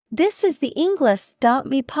This is the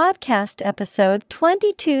Englist.me podcast episode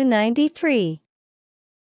 2293.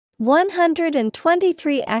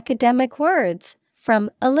 123 academic words from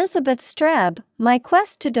Elizabeth Streb, My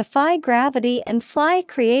Quest to Defy Gravity and Fly,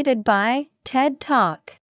 created by TED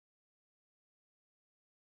Talk.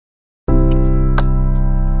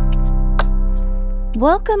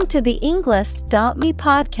 Welcome to the Englist.me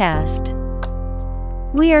podcast.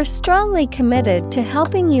 We are strongly committed to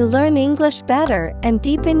helping you learn English better and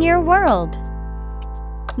deepen your world.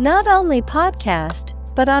 Not only podcast,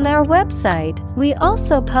 but on our website, we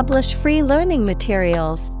also publish free learning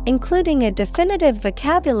materials, including a definitive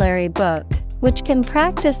vocabulary book, which can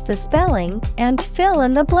practice the spelling and fill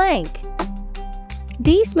in the blank.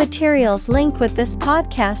 These materials link with this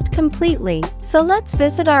podcast completely, so let's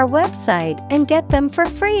visit our website and get them for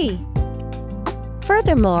free.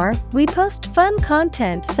 Furthermore, we post fun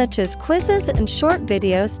content such as quizzes and short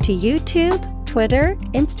videos to YouTube, Twitter,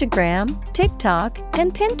 Instagram, TikTok,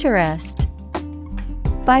 and Pinterest.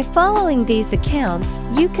 By following these accounts,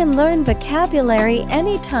 you can learn vocabulary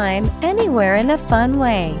anytime, anywhere in a fun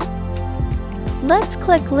way. Let's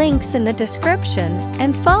click links in the description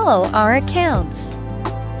and follow our accounts.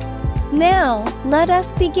 Now, let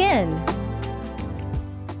us begin.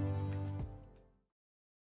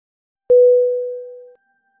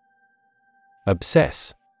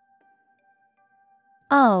 Obsess.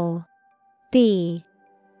 O-B-S-E-S-S.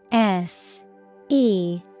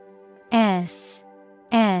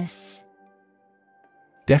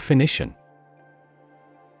 Definition: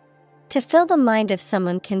 To fill the mind of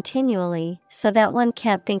someone continually so that one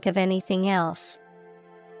can't think of anything else.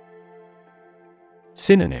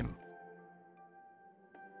 Synonym: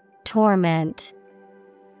 Torment,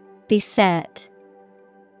 beset,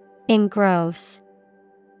 engross.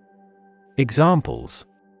 Examples: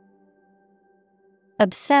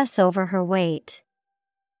 Obsess over her weight.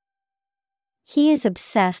 He is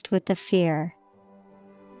obsessed with the fear.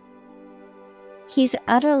 He's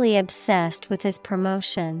utterly obsessed with his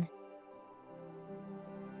promotion.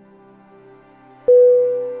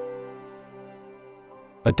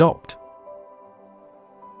 Adopt.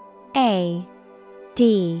 A-D-O-P-T.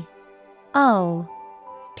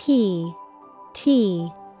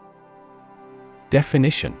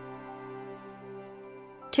 Definition: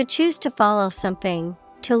 To choose to follow something,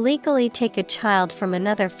 to legally take a child from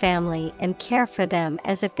another family and care for them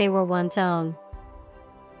as if they were one's own.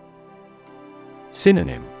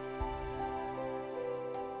 Synonym: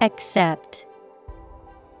 Accept,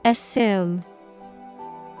 assume,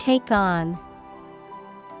 take on.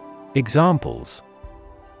 Examples: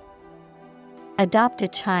 Adopt a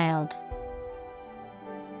child.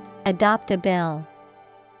 Adopt a bill.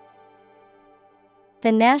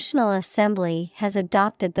 The National Assembly has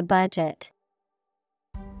adopted the budget.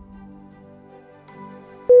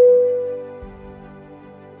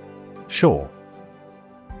 Shore.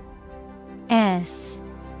 S-H-O-R-E.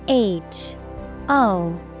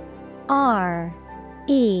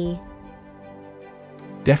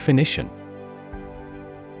 Definition: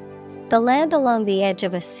 The land along the edge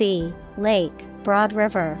of a sea, lake, broad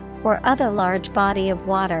river, or other large body of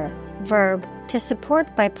water. Verb, to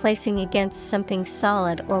support by placing against something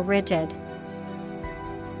solid or rigid.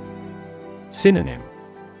 Synonym: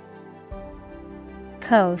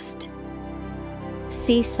 Coast,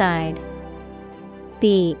 seaside,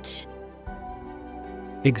 beach.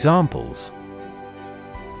 Examples: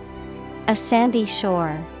 A sandy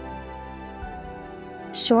shore.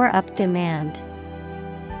 Shore up demand.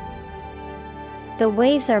 The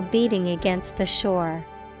waves are beating against the shore.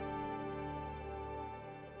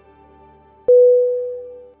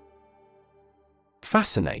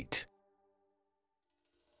 Fascinate.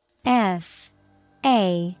 F-A-S-C-I-N-A-T-E.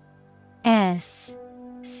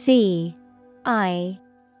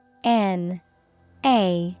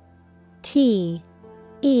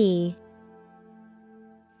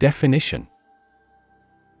 Definition: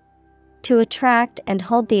 To attract and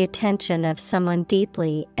hold the attention of someone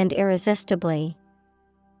deeply and irresistibly.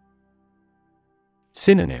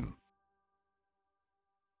 Synonym: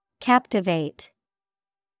 Captivate,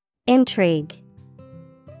 intrigue,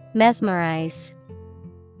 mesmerize.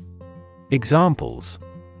 Examples: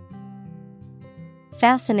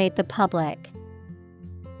 Fascinate the public.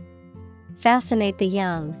 Fascinate the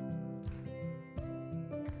young.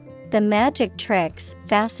 The magic tricks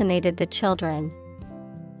fascinated the children.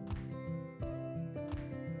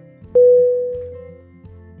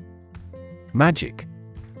 Magic.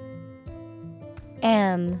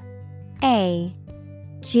 M-A-G-I-C.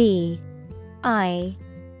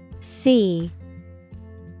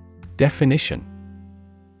 Definition: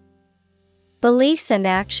 Beliefs and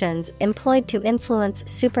actions employed to influence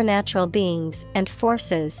supernatural beings and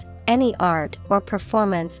forces, any art or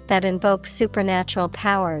performance that invokes supernatural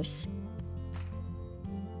powers.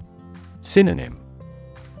 Synonym: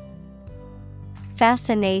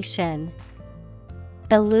 Fascination,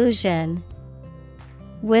 illusion,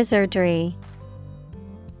 wizardry.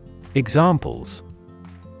 Examples: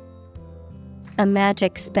 A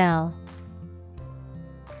magic spell.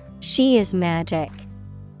 She is magic.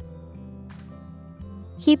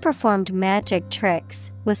 He performed magic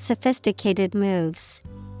tricks with sophisticated moves.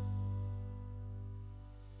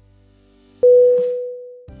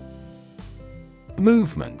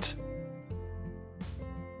 Movement.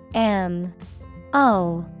 M-O-V-E-M-E-N-T.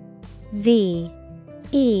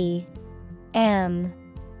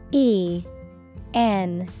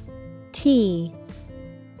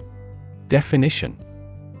 Definition: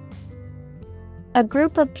 A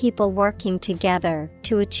group of people working together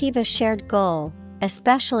to achieve a shared goal,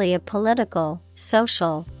 especially a political,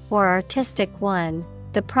 social, or artistic one,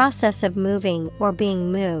 the process of moving or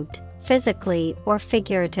being moved, physically or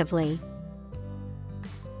figuratively.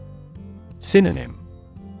 Synonym: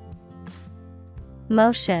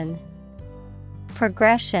 Motion,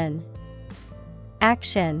 progression,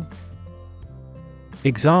 action.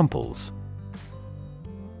 Examples: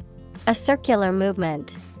 A circular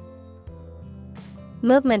movement.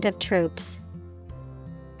 Movement of troops.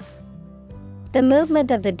 The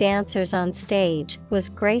movement of the dancers on stage was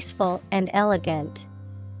graceful and elegant.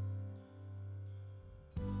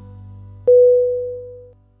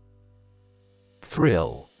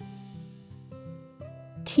 Thrill.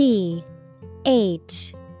 T-H-R-I-L-L.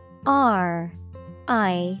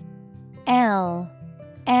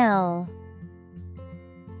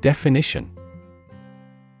 Definition: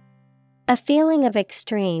 A feeling of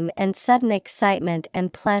extreme and sudden excitement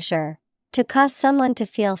and pleasure, to cause someone to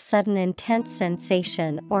feel sudden intense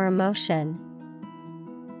sensation or emotion.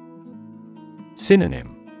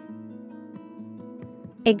 Synonym: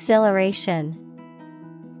 Exhilaration,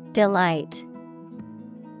 delight,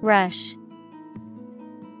 rush.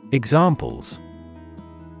 Examples: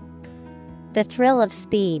 The thrill of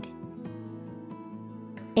speed.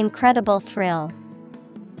 Incredible thrill.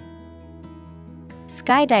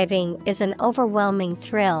 Skydiving is an overwhelming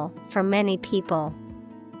thrill for many people.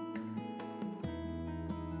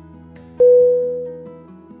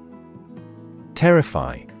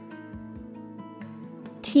 Terrify.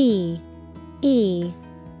 T-E-R-R-I-F-Y.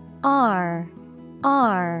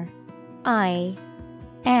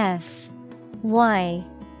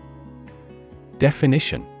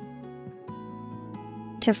 Definition: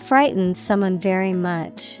 To frighten someone very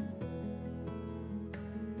much.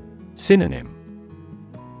 Synonym: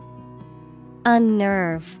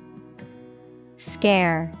 Unnerve,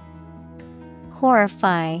 scare,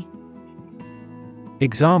 horrify.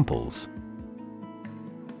 Examples: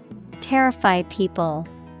 Terrify people.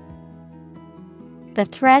 The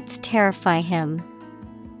threats terrify him.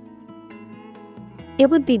 It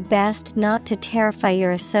would be best not to terrify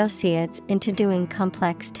your associates into doing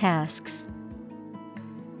complex tasks.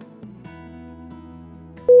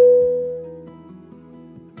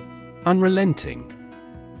 Unrelenting.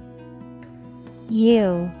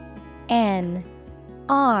 U-N-R-E-L-E-N-T-I-N-G.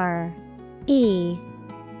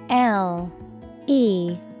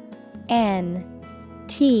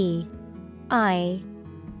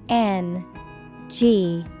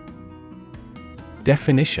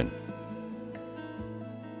 Definition: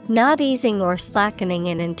 Not easing or slackening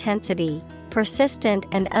in intensity, persistent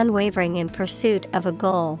and unwavering in pursuit of a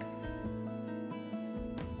goal.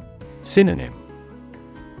 Synonym: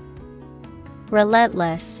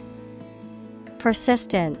 Relentless,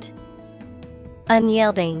 persistent,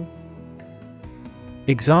 unyielding.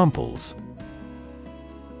 Examples: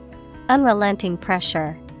 Unrelenting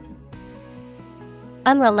pressure,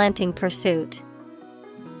 unrelenting pursuit.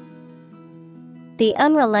 The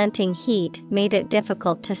unrelenting heat made it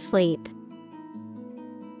difficult to sleep.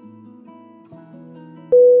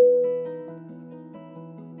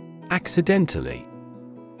 Accidentally.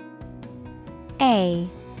 A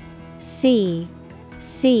C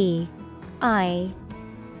C I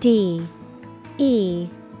D E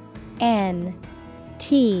N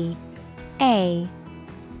T A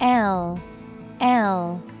L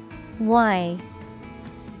L Y.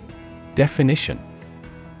 Definition: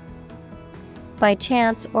 By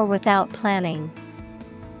chance or without planning.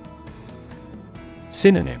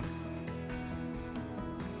 Synonym: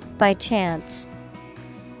 By chance,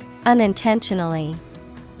 unintentionally,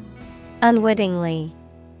 unwittingly.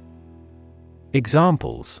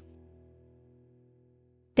 Examples: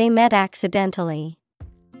 They met accidentally.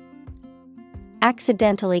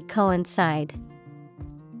 accidentally coincide.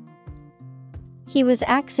 He was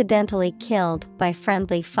accidentally killed by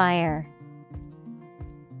friendly fire.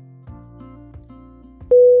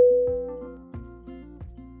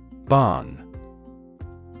 Barn.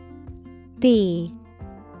 B-A-R-N.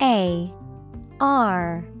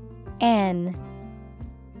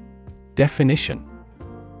 Definition: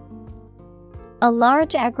 a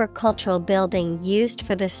large agricultural building used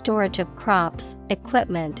for the storage of crops,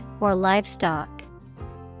 equipment, or livestock.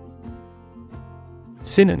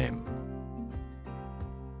 Synonym: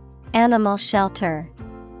 Animal shelter,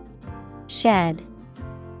 shed,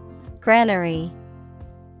 granary.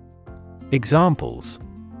 Examples: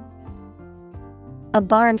 a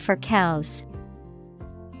barn for cows,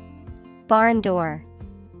 barn door.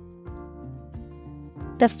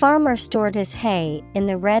 The farmer stored his hay in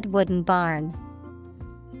the red wooden barn.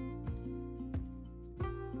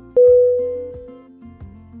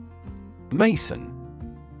 Mason.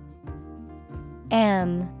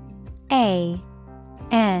 M-A-S-O-N.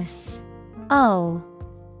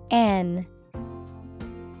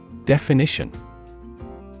 Definition: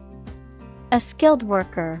 a skilled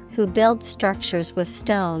worker who builds structures with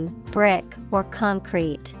stone, brick, or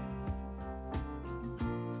concrete.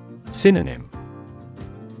 Synonym: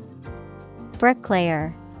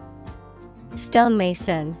 bricklayer,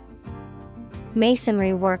 stonemason,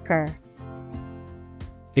 masonry worker.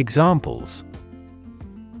 Examples: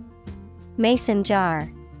 mason jar,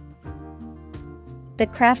 the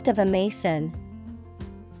craft of a mason.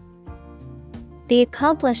 The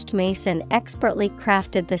accomplished mason expertly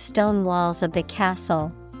crafted the stone walls of the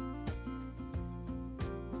castle.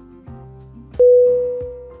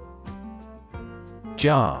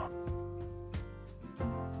 Jar.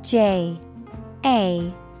 J-A-R.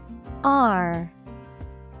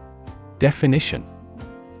 Definition: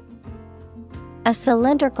 a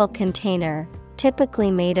cylindrical container, typically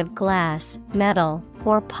made of glass, metal,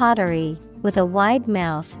 or pottery, with a wide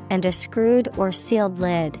mouth and a screwed or sealed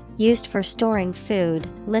lid, used for storing food,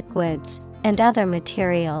 liquids, and other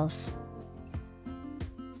materials.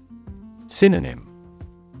 Synonym: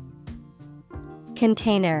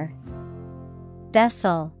 container,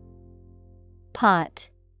 vessel, pot.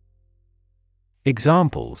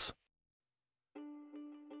 Examples: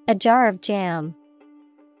 a jar of jam,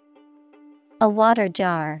 a water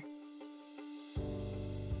jar.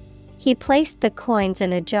 He placed the coins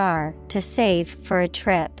in a jar to save for a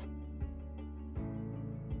trip.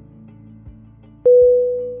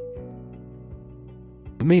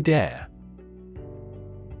 Midair.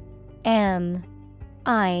 M-I-D-A-I-R.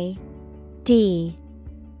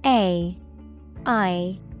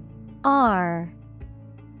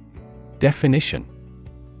 Definition: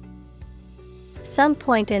 some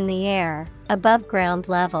point in the air, above ground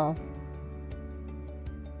level.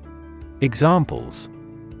 Examples: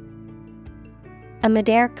 a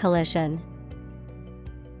midair collision,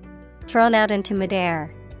 thrown out into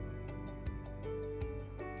midair.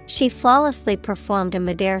 She flawlessly performed a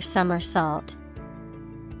midair somersault.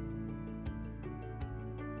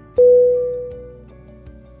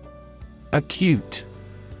 Acute.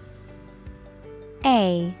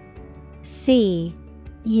 A-C-U-T-E.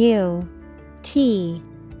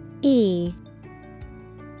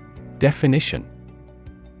 Definition: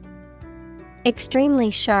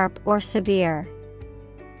 extremely sharp or severe.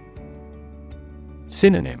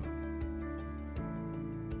 Synonym: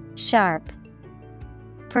 sharp,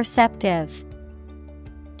 perceptive,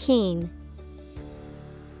 keen.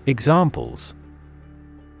 Examples: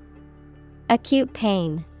 acute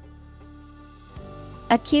pain,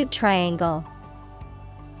 acute triangle.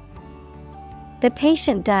 The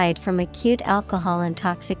patient died from acute alcohol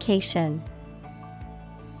intoxication.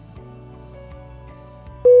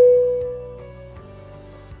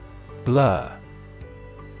 Blur.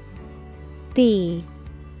 B-L-U-R.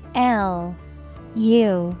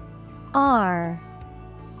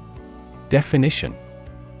 Definition: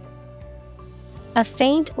 a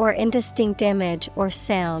faint or indistinct image or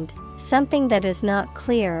sound, something that is not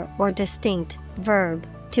clear or distinct. Verb,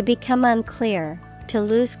 to become unclear, to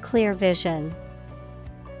lose clear vision.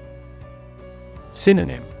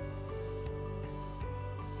 Synonym: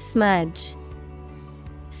 smudge,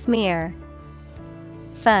 smear,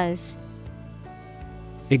 fuzz.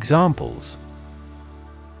 Examples: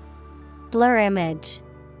 blur image,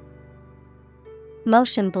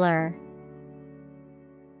 motion blur.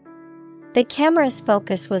 The camera's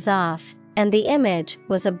focus was off, and the image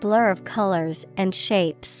was a blur of colors and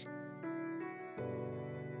shapes.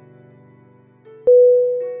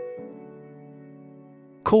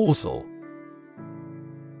 Causal.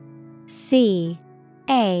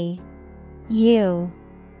 C-A-U-S-A-L.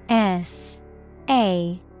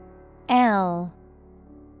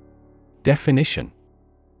 Definition: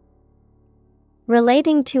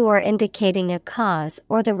 relating to or indicating a cause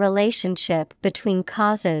or the relationship between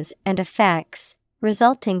causes and effects,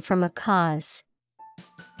 resulting from a cause.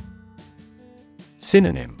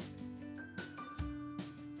 Synonym: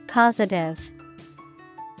 Causative,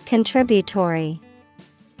 contributory,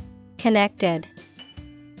 connected.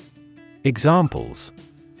 Examples: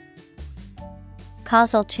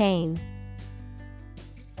 Causal chain,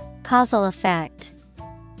 causal effect.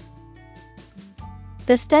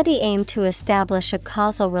 The study aimed to establish a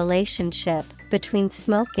causal relationship between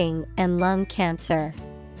smoking and lung cancer.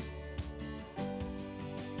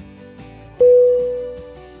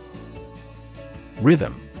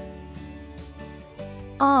 Rhythm: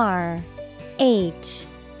 RHYTHM.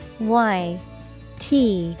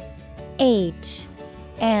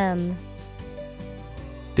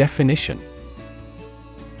 Definition: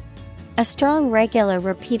 a strong, regular,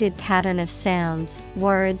 repeated pattern of sounds,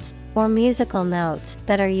 words, or musical notes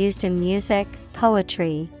that are used in music,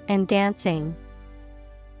 poetry, and dancing.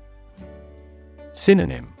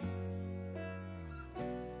 Synonym: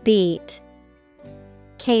 Beat,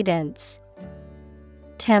 cadence,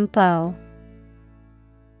 tempo.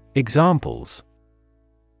 Examples: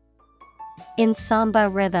 in samba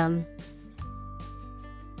rhythm,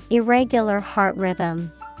 irregular heart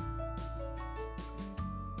rhythm.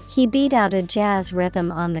 He beat out a jazz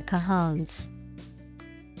rhythm on the cajones.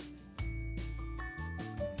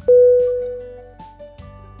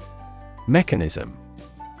 Mechanism: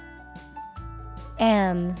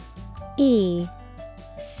 MECHANISM.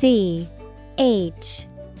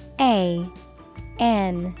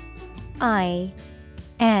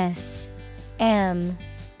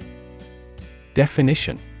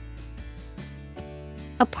 Definition: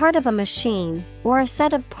 a part of a machine, or a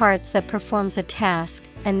set of parts that performs a task,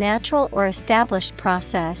 a natural or established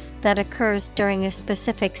process that occurs during a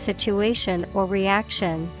specific situation or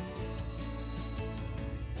reaction.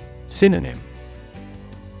 Synonym: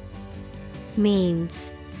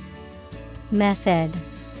 means, method,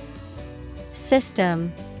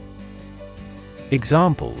 system.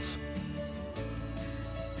 Examples: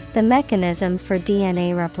 the mechanism for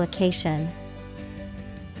DNA replication.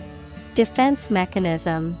 Defense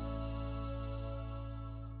mechanism.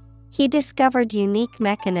 He discovered unique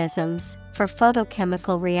mechanisms for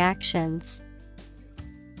photochemical reactions.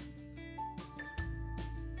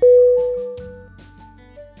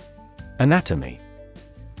 Anatomy: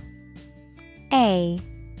 ANATOMY.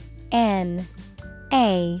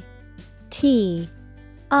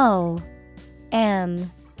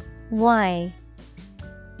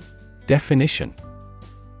 Definition: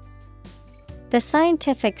 the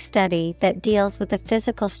scientific study that deals with the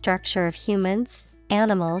physical structure of humans,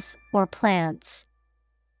 animals, or plants.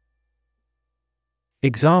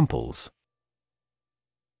 Examples: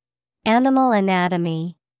 animal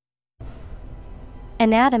anatomy,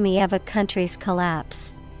 anatomy of a country's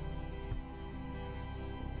collapse.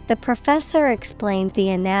 The professor explained the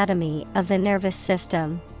anatomy of the nervous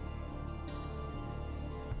system.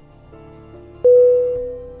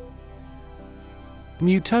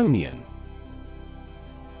 Newtonian: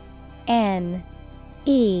 NEWTONIAN.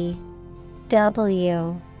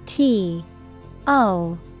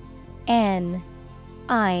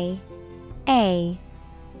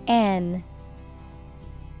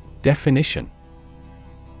 Definition: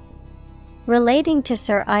 relating to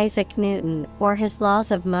Sir Isaac Newton or his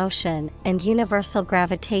laws of motion and universal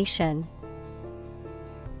gravitation.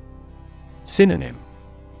 Synonym: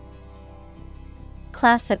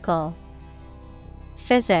 classical,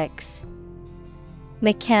 physics,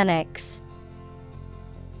 mechanics.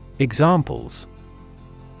 Examples: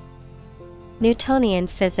 Newtonian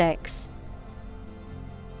physics,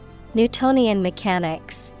 Newtonian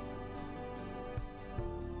mechanics.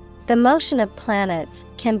 The motion of planets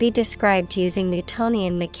can be described using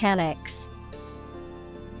Newtonian mechanics.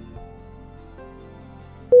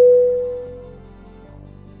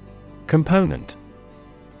 Component: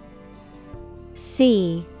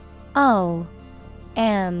 COMPONENT.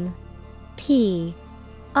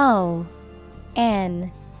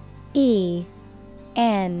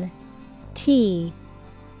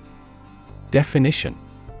 Definition: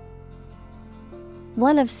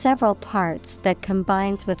 one of several parts that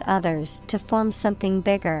combines with others to form something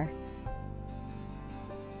bigger.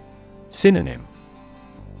 Synonym: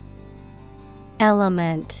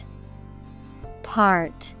 element,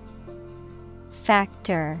 part,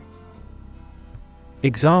 factor.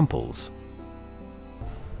 Examples: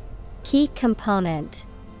 key component,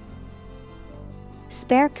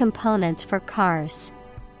 spare components for cars.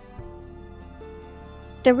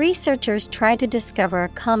 The researchers try to discover a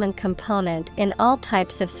common component in all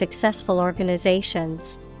types of successful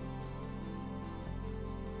organizations.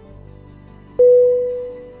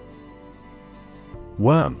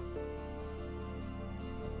 Worm.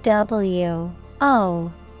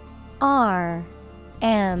 W-O-R-M.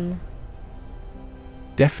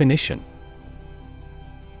 Definition: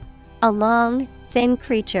 a long, thin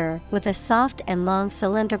creature with a soft and long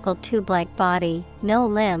cylindrical tube-like body, no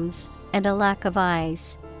limbs, and a lack of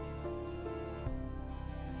eyes.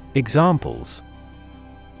 Examples: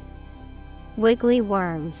 wiggly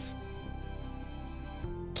worms,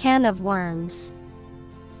 can of worms.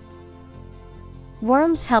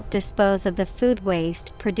 Worms help dispose of the food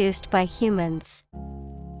waste produced by humans.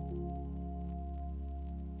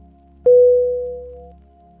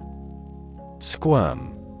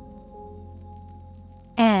 Squirm.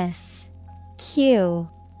 S-Q-U-I-R-M.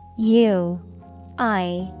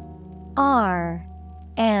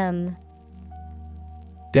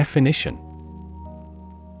 Definition: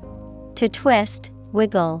 to twist,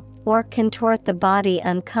 wiggle, or contort the body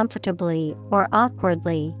uncomfortably or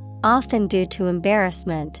awkwardly, often due to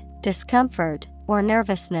embarrassment, discomfort, or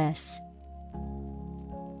nervousness.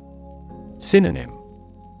 Synonym: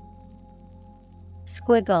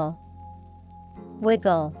 squiggle,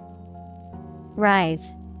 wiggle, writhe.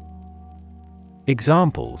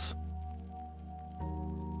 Examples: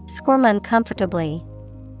 squirm uncomfortably,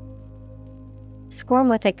 squirm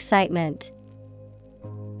with excitement.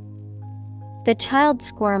 The child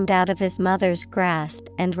squirmed out of his mother's grasp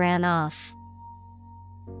and ran off.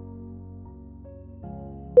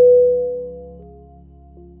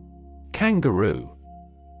 Kangaroo.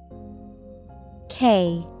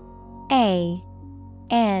 K-A-N-G-A-R-O-O.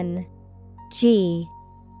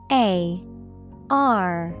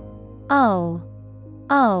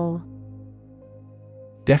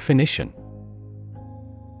 Definition: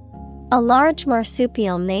 a large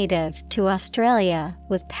marsupial native to Australia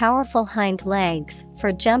with powerful hind legs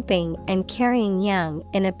for jumping and carrying young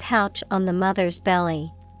in a pouch on the mother's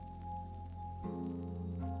belly.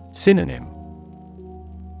 Synonym: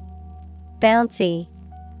 bouncy,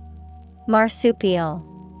 marsupial,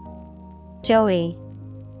 joey.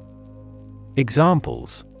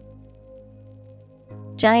 Examples: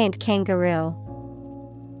 giant kangaroo,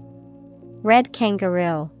 red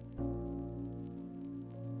kangaroo.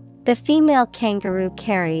 The female kangaroo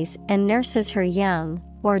carries and nurses her young,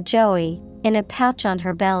 or joey, in a pouch on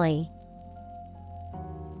her belly.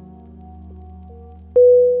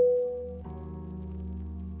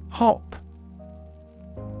 Hop.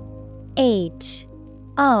 H-O-P.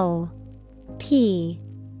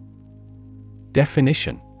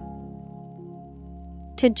 Definition: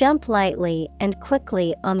 to jump lightly and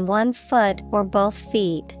quickly on one foot or both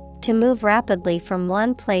feet, to move rapidly from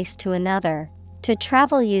one place to another, to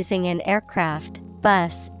travel using an aircraft,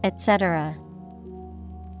 bus, etc.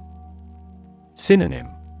 Synonym: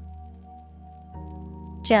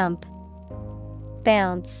 jump,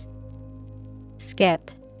 bounce,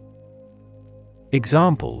 skip.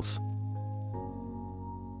 Examples: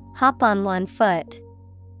 hop on one foot,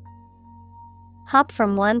 hop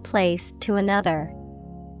from one place to another.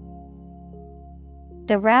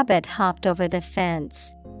 The rabbit hopped over the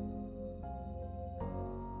fence.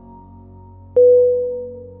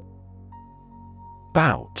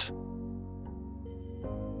 Bout.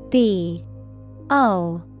 B-O-U-T.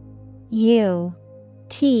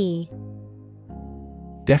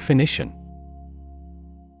 Definition: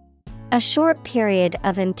 a short period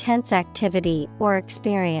of intense activity or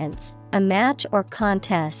experience, a match or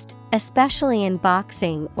contest, especially in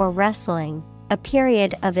boxing or wrestling, a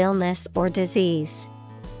period of illness or disease.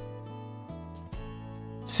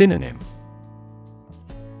 Synonym: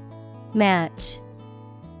 match,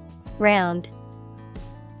 round,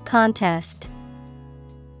 contest.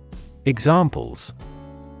 Examples: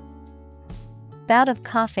 bout of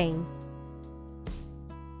coughing,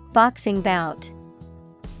 boxing bout.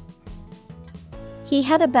 He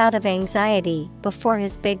had a bout of anxiety before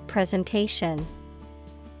his big presentation.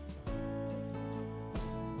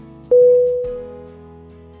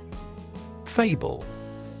 Fable.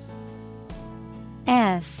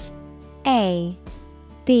 F-A-B-L-E.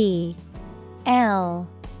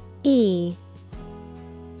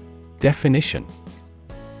 Definition: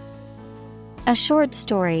 a short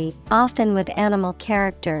story, often with animal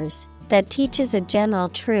characters, that teaches a general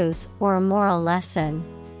truth or a moral lesson.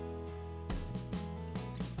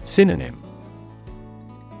 Synonym: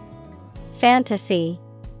 fantasy,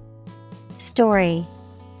 story,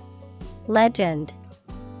 legend.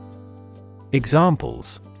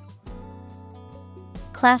 Examples: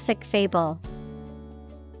 classic fable,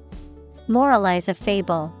 Moralize a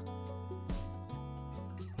fable.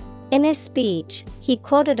 In his speech, he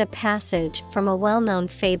quoted a passage from a well-known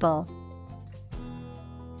fable.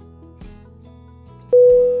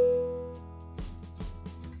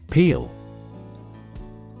 Peel.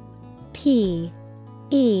 P-E-E-L.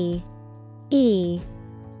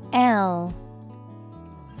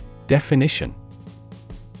 Definition: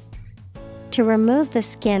 To remove the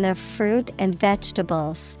skin of fruit and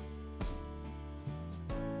vegetables.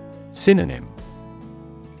 Synonym: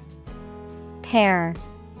 Pare,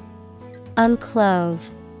 unclothe,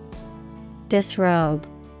 disrobe.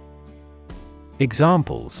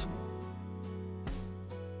 Examples: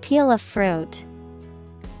 Peel a fruit.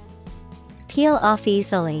 Peel off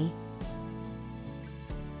easily.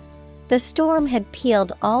 The storm had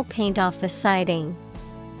peeled all paint off the siding.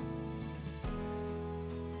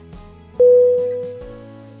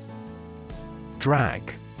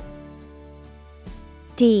 Drag.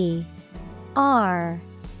 D-R-A-G.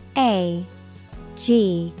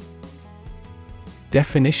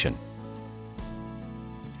 Definition: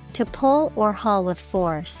 To pull or haul with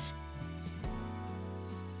force.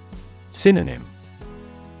 Synonym: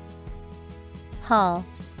 Haul,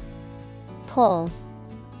 pull,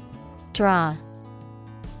 draw.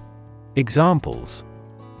 Examples: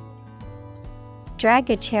 Drag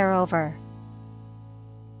a chair over.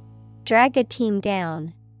 Drag a team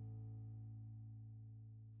down.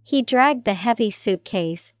 He dragged the heavy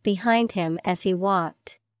suitcase behind him as he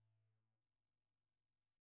walked.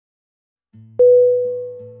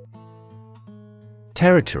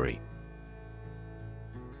 Territory.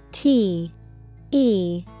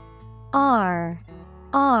 T-E-R-R-I-T-O-R-Y.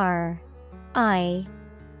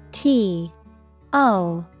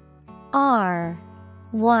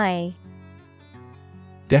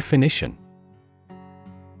 Definition: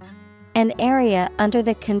 An area under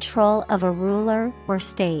the control of a ruler or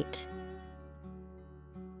state.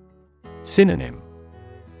 Synonym: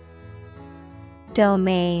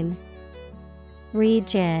 Domain,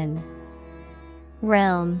 region,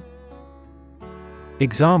 realm.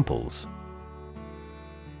 Examples: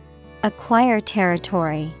 Acquire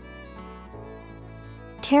territory.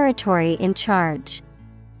 Territory in charge.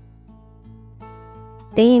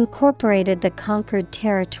 They incorporated the conquered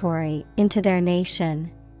territory into their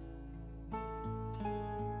nation.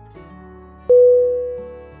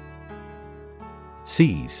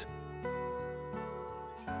 Seize.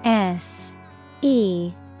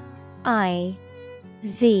 S-E-I-Z-E.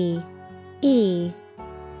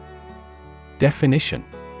 Definition: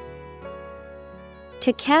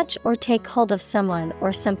 To catch or take hold of someone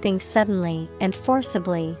or something suddenly and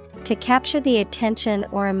forcibly, to capture the attention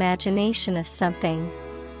or imagination of something.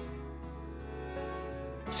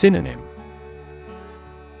 Synonym: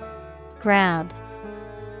 Grab,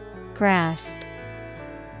 grasp,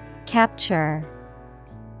 capture.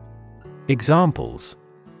 Examples: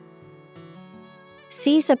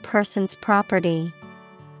 Seize a person's property.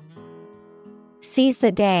 Seize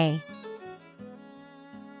the day.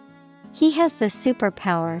 He has the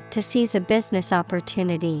superpower to seize a business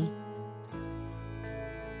opportunity.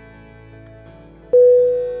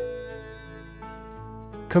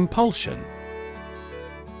 Compulsion.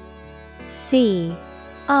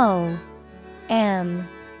 C-O-M-P-U-L-S-I-O-N.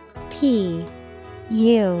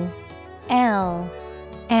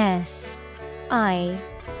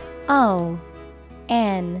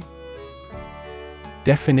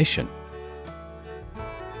 Definition: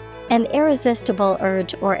 An irresistible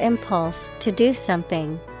urge or impulse to do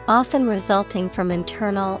something, often resulting from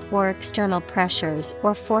internal or external pressures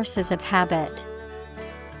or forces of habit.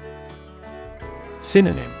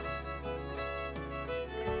 Synonym: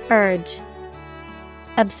 Urge,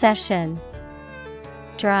 obsession,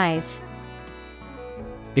 drive.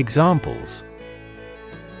 Examples: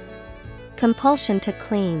 Compulsion to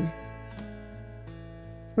clean.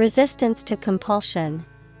 Resistance to compulsion.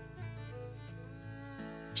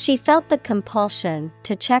 She felt the compulsion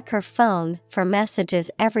to check her phone for messages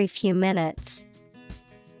every few minutes.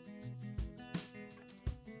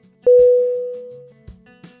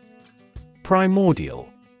 Primordial.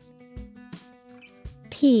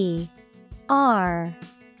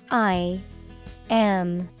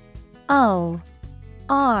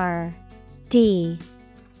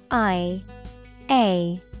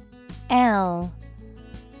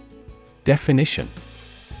 Definition: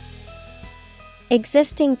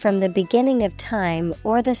 Existing from the beginning of time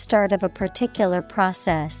or the start of a particular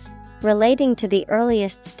process, relating to the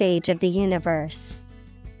earliest stage of the universe.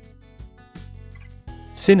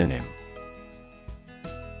 Synonym: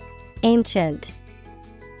 Ancient,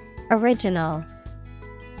 original,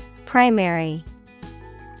 primary.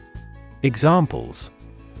 Examples: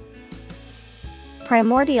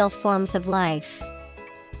 Primordial forms of life.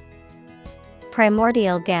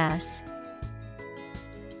 Primordial gas.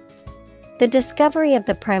 The discovery of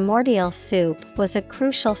the primordial soup was a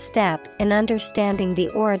crucial step in understanding the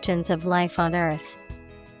origins of life on Earth.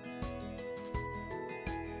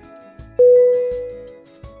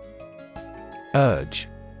 Urge.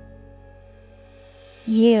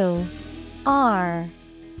 U-R-G-E.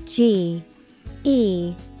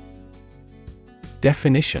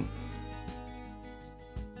 Definition.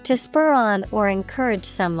 To spur on or encourage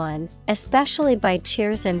someone, especially by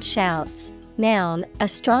cheers and shouts. Noun, a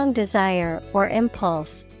strong desire or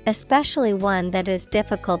impulse, especially one that is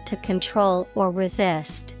difficult to control or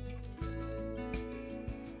resist.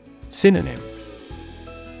 Synonym.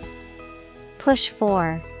 Push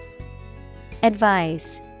for.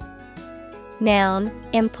 Advise. Noun,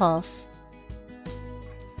 impulse.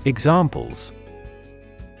 Examples.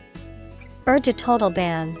 Urge a total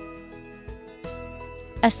ban.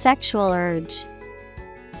 A sexual urge.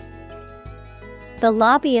 The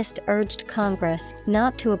lobbyist urged Congress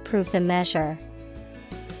not to approve the measure.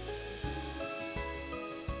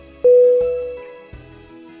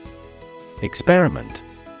 Experiment.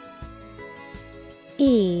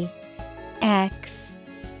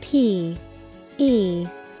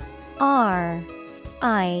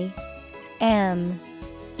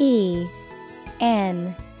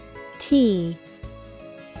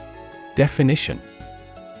 Definition.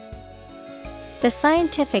 The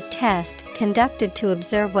scientific test conducted to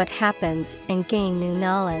observe what happens and gain new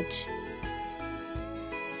knowledge.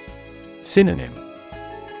 Synonym.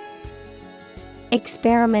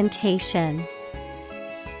 Experimentation.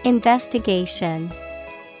 Investigation.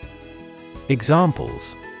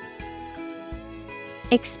 Examples.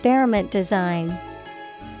 Experiment design.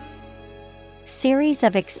 Series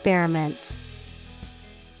of experiments.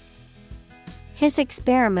 His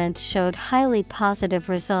experiments showed highly positive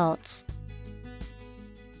results.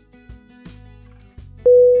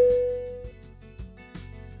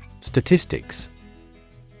 Statistics.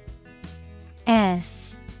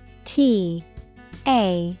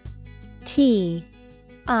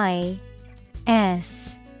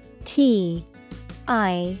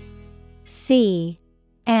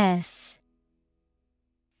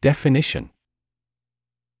 Definition.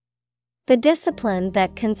 The discipline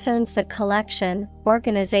that concerns the collection,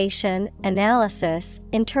 organization, analysis,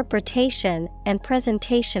 interpretation, and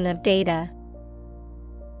presentation of data.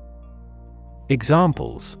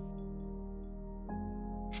 Examples.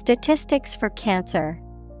 Statistics for cancer.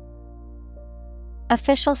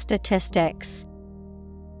 Official statistics.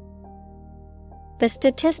 The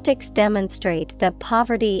statistics demonstrate that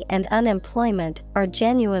poverty and unemployment are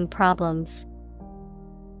genuine problems.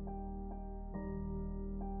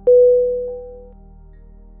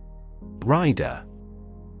 Rider.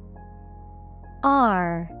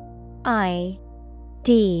 R-I-D-E-R.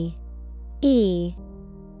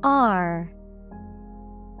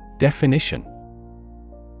 Definition.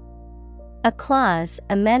 A clause,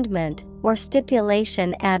 amendment, or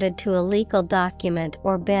stipulation added to a legal document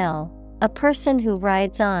or bill. A person who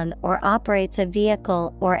rides on or operates a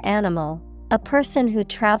vehicle or animal. A person who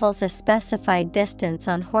travels a specified distance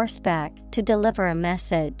on horseback to deliver a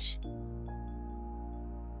message.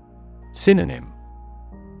 Synonym.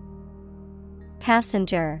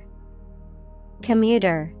 Passenger.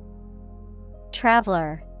 Commuter.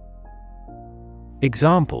 Traveler.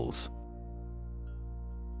 Examples.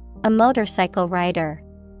 A motorcycle rider.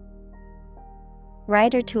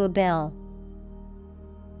 Rider to a bill.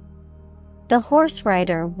 The horse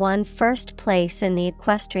rider won first place in the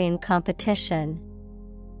equestrian competition.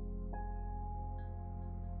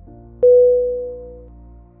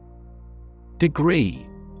 Degree.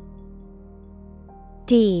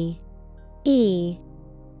 D-E-G-R-E-E.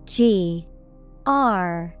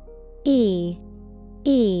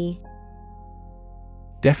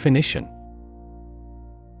 Definition.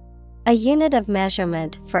 A unit of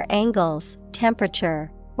measurement for angles,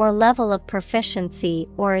 temperature, or level of proficiency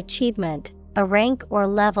or achievement, a rank or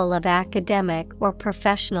level of academic or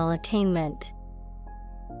professional attainment.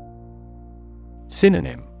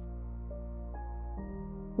 Synonym.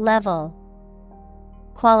 Level.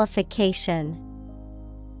 Qualification.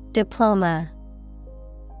 Diploma.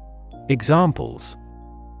 Examples.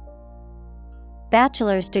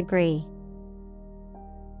 Bachelor's degree.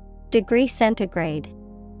 Degree centigrade.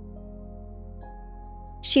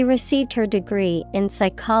 She received her degree in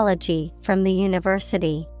psychology from the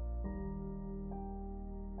university.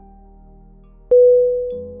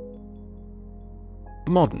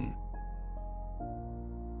 Modern.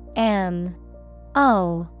 M-O-D-E-R-N.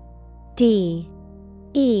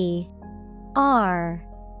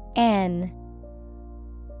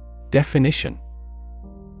 Definition: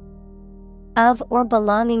 of or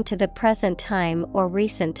belonging to the present time or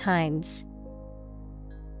recent times.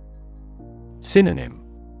 Synonym: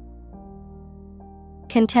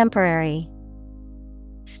 Contemporary,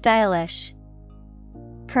 stylish,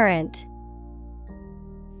 current.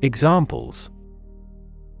 Examples: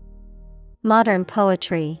 Modern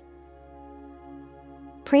poetry,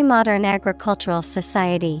 pre-modern agricultural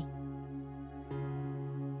society.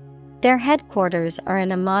 Their headquarters are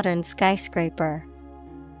in a modern skyscraper.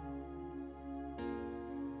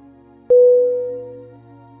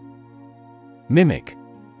 Mimic: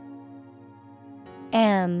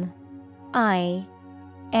 M-I-M-I-C.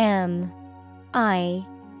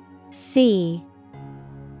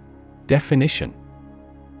 Definition: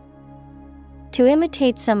 To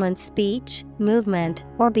imitate someone's speech, movement,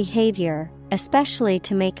 or behavior, especially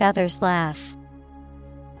to make others laugh.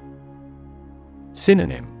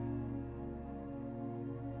 Synonym: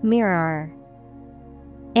 Mirror,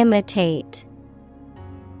 imitate,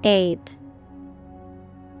 ape.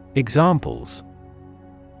 Examples: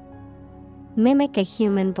 Mimic a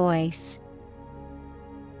human voice.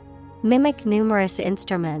 Mimic numerous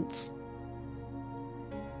instruments.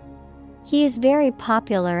 He is very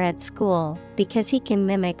popular at school because he can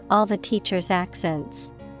mimic all the teachers'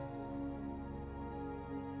 accents.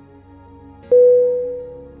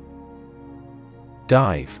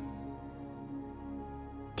 Dive: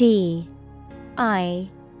 D-I-V-E.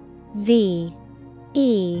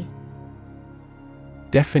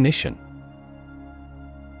 Definition: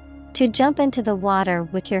 To jump into the water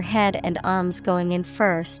with your head and arms going in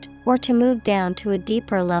first, or to move down to a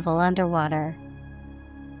deeper level underwater.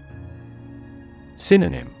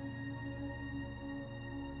 Synonym: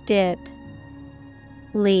 Dip,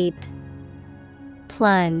 leap,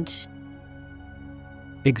 plunge.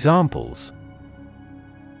 Examples: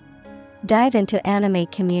 Dive into anime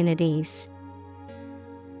communities.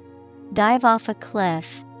 Dive off a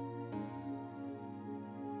cliff.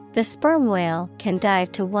 The sperm whale can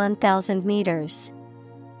dive to 1,000 meters.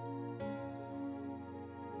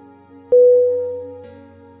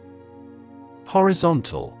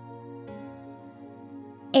 Horizontal: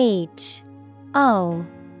 H-O-R-I-Z-O-N-T-A-L.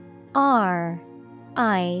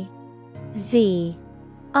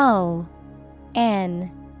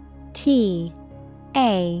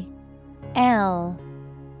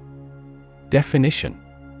 Definition: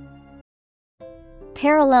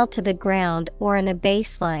 Parallel to the ground or in a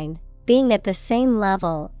baseline, being at the same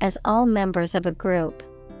level as all members of a group.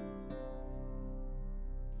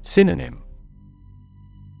 Synonym: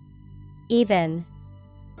 Even,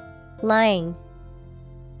 lying,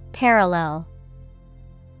 parallel.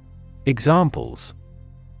 Examples: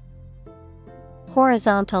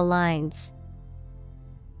 Horizontal lines.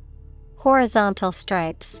 Horizontal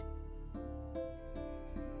stripes.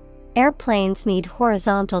 Airplanes need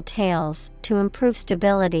horizontal tails to improve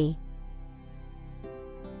stability.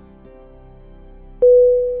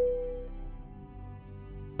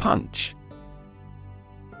 Punch: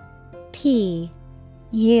 P-U-N-C-H.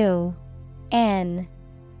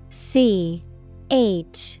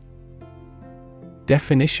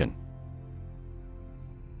 Definition: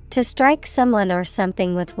 To strike someone or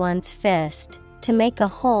something with one's fist, to make a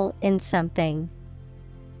hole in something.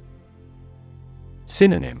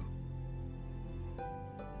 Synonym: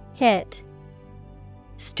 Hit,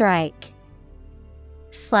 strike,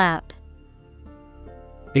 slap.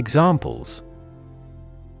 Examples: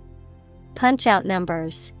 Punch out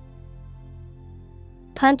numbers.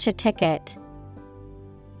 Punch a ticket.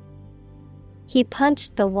 He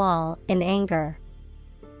punched the wall in anger.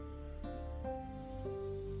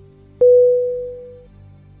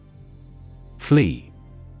 Flee: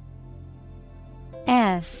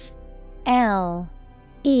 F-L-E-E.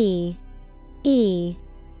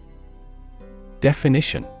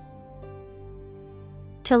 Definition: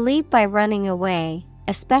 To leave by running away,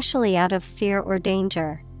 especially out of fear or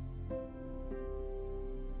danger.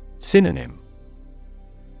 Synonym: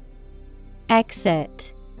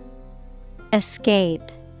 Exit, escape,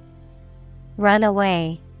 run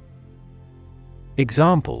away.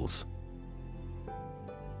 Examples: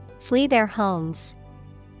 Flee their homes.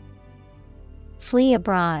 Flee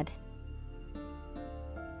abroad.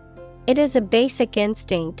 It is a basic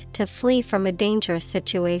instinct to flee from a dangerous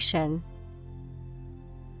situation.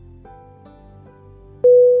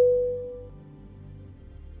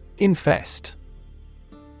 Infest: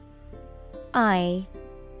 I-N-F-E-S-T.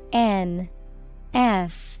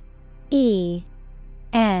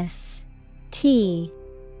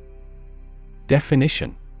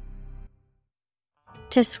 Definition: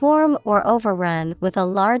 To swarm or overrun with a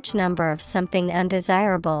large number of something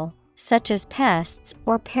undesirable, such as pests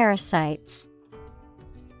or parasites.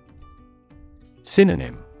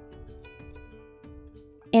 Synonym: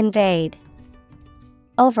 Invade,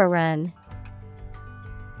 overrun.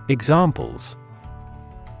 Examples: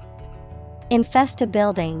 Infest a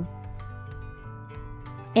building,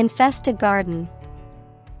 infest a garden.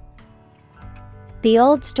 The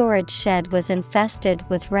old storage shed was infested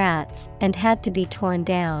with rats and had to be torn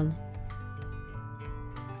down.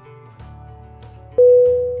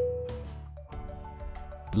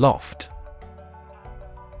 Loft.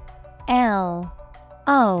 L-O-F-T.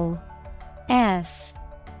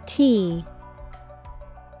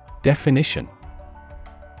 Definition: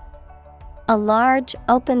 A large,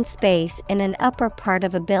 open space in an upper part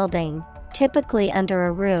of a building, typically under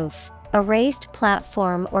a roof, a raised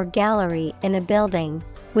platform or gallery in a building,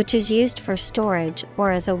 which is used for storage or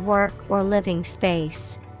as a work or living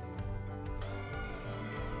space.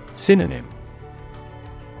 Synonym: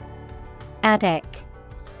 Attic,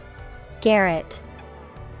 garret,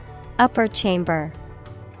 upper chamber.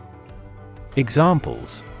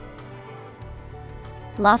 Examples: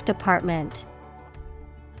 Loft apartment,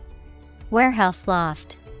 warehouse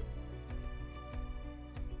loft.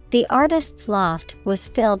 The artist's loft was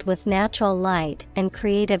filled with natural light and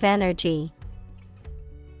creative energy.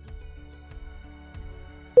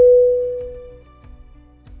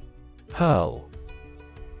 Hurl.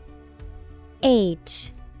 H-U-R-L.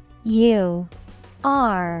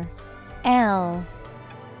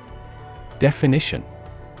 Definition: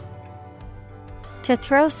 To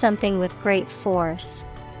throw something with great force.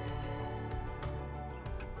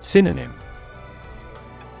 Synonym: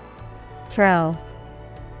 Throw,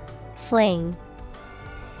 fling,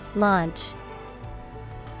 launch.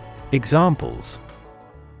 Examples: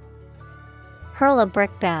 Hurl a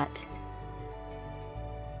brickbat,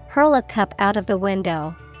 hurl a cup out of the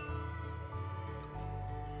window.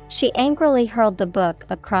 She angrily hurled the book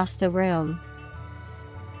across the room.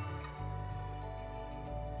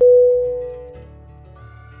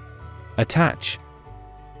 Attach.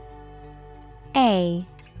 A-T-T-A-C-H.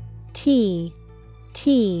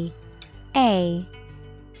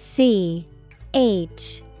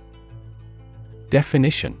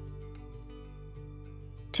 Definition: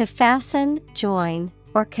 To fasten, join,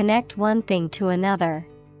 or connect one thing to another.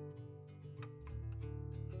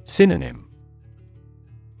 Synonym: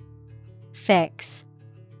 Fix,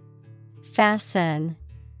 fasten,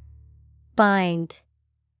 bind.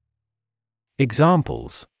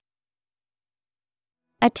 Examples: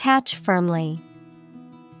 Attach firmly.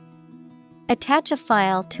 Attach a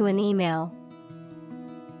file to an email.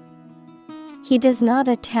 He does not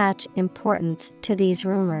attach importance to these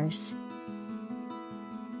rumors.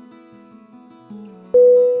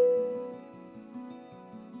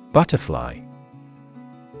 Butterfly.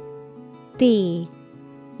 B-U-T-T-E-R-F-L-Y.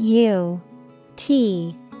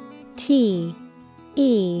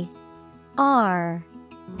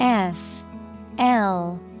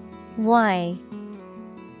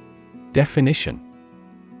 Definition: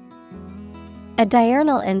 A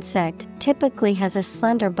diurnal insect typically has a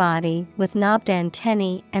slender body with knobbed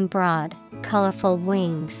antennae and broad, colorful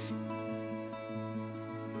wings.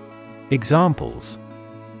 Examples: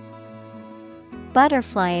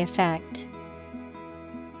 Butterfly effect.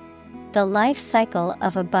 The life cycle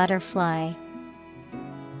of a butterfly.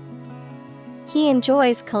 He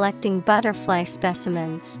enjoys collecting butterfly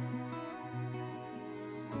specimens.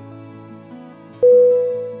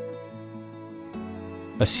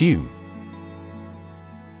 Assume.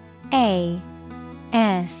 A-S-S-U-M-E.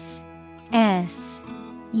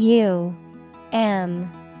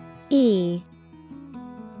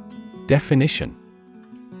 Definition: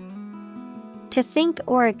 To think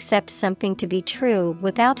or accept something to be true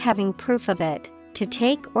without having proof of it, to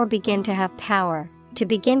take or begin to have power, to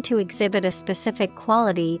begin to exhibit a specific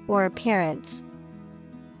quality or appearance.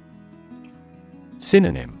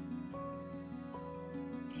 Synonym: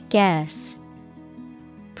 Guess,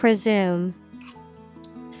 presume,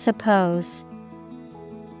 suppose.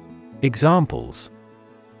 Examples: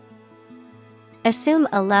 Assume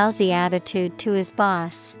a lousy attitude to his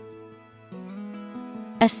boss.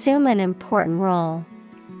 Assume an important role.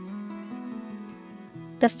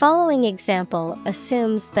 The following example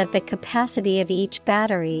assumes that the capacity of each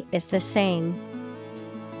battery is the same.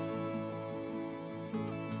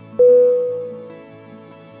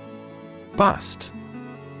 Bust.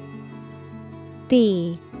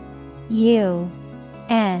 B-U-S-T.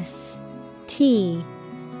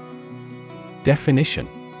 Definition: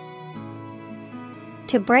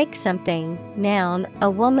 To break something, noun, a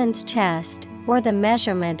woman's chest, or the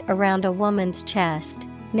measurement around a woman's chest.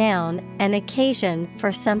 Noun, an occasion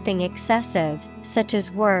for something excessive, such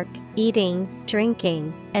as work, eating,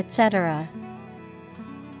 drinking, etc.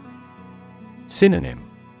 Synonym: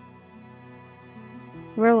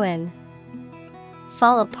 Ruin,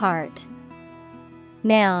 fall apart.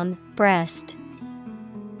 Noun, breast.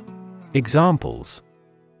 Examples: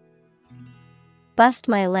 Bust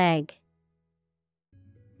my leg.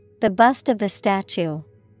 The bust of the statue.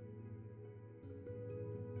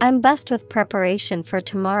 I'm bust with preparation for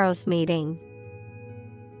tomorrow's meeting.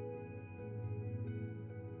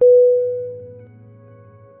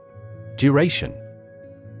 Duration.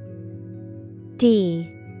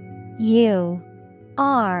 D-U-R-A-T-I-O-N.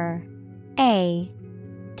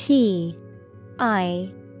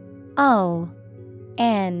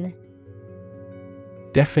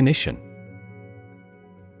 Definition: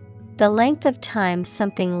 The length of time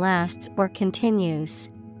something lasts or continues.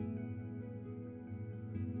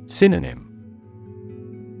 Synonym: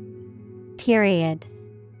 Period,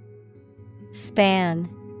 span,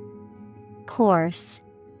 course.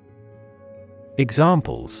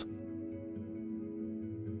 Examples: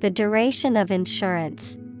 The duration of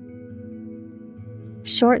insurance.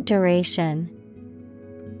 Short duration.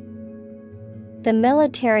 The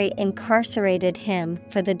military incarcerated him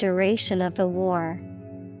for the duration of the war.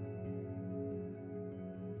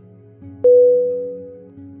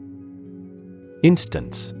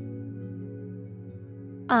 Instance.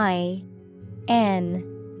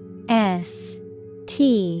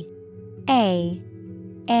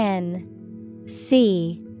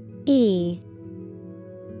 I-N-S-T-A-N-C-E.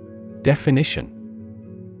 Definition: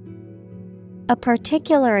 A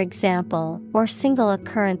particular example or single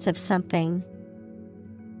occurrence of something.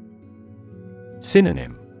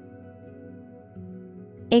 Synonym: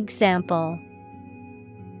 Example,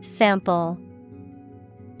 sample,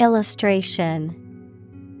 illustration.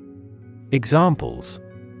 Examples: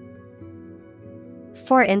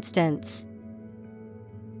 For instance.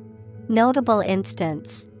 Notable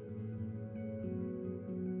instance.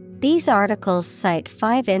 These articles cite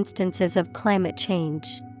 5 instances of climate change.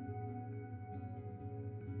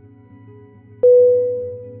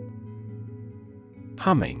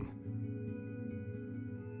 Humming.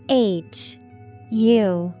 H-U-M-M-I-N-G.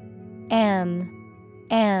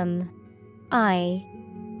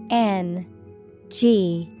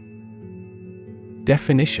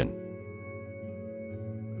 Definition: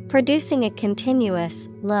 Producing a continuous,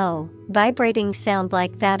 low, vibrating sound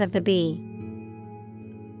like that of the bee.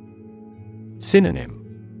 Synonym: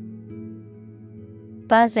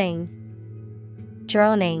 Buzzing,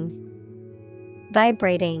 droning,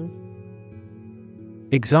 vibrating.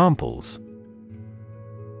 Examples: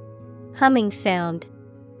 Humming sound.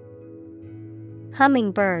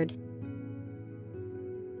 Hummingbird.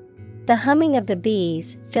 The humming of the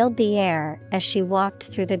bees filled the air as she walked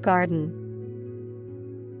through the garden.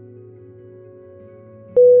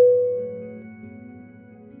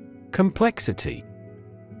 Complexity.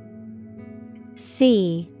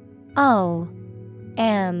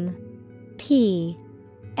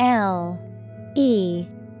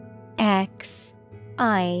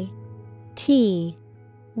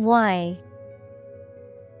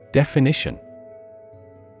 Definition: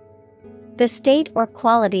 The state or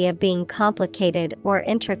quality of being complicated or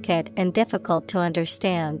intricate and difficult to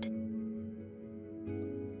understand.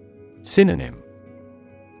 Synonym: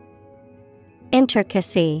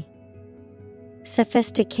 Intricacy,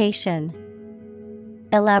 sophistication,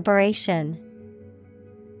 elaboration.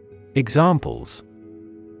 Examples: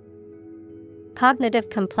 Cognitive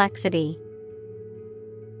complexity.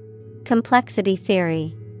 Complexity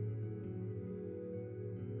theory.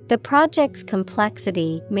 The project's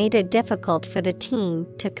complexity made it difficult for the team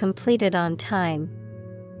to complete it on time.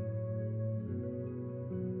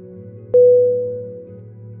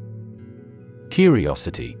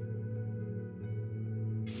 Curiosity.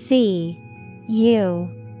 C-U-R-I-O-S-I-T-Y.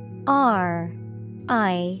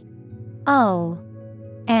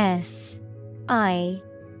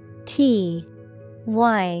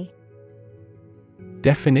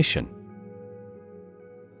 Definition: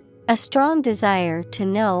 A strong desire to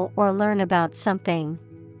know or learn about something.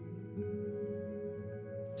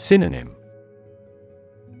 Synonym: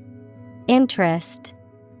 Interest,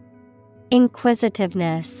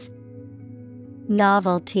 inquisitiveness,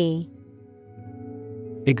 novelty.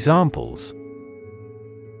 Examples: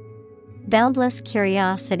 Boundless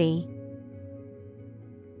curiosity.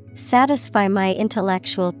 Satisfy my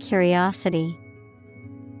intellectual curiosity.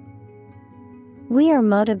 We are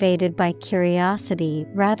motivated by curiosity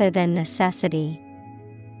rather than necessity.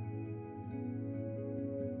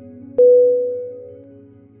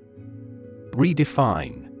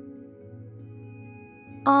 Redefine.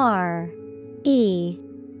 R-E-D-E-F-I-N-E.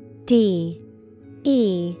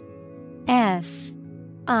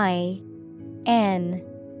 F-I-N-E.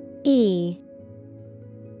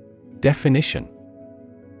 Definition: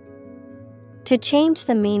 to change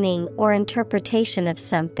the meaning or interpretation of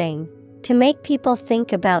something, to make people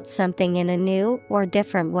think about something in a new or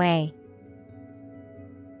different way.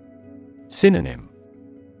 Synonym: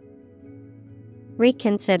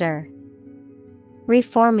 Reconsider,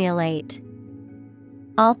 reformulate,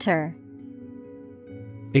 alter.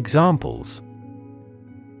 Examples: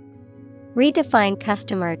 Redefine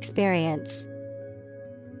customer experience.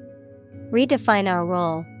 Redefine our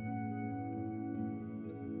role.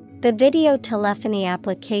 The video telephony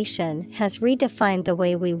application has redefined the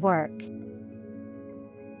way we work.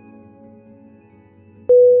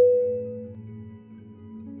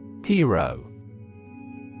 Hero.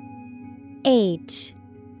 H-E-R-O.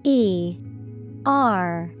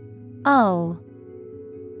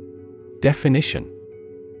 Definition: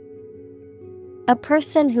 a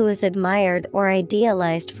person who is admired or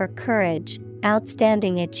idealized for courage,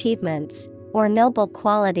 outstanding achievements, or noble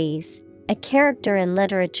qualities, a character in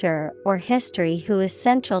literature or history who is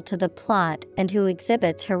central to the plot and who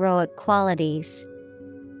exhibits heroic qualities.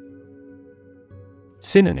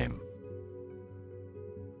 Synonym: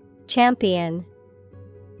 Champion,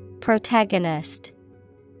 protagonist,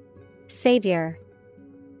 savior.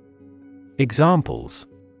 Examples: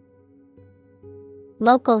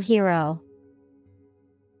 local hero,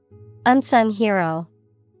 unsung hero.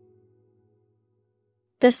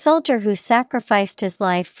 The soldier who sacrificed his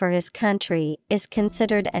life for his country is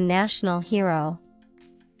considered a national hero.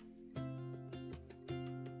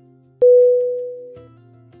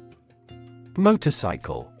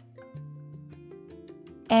 Motorcycle.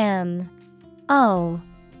 M-O-T-O-R-C-Y-C-L-E.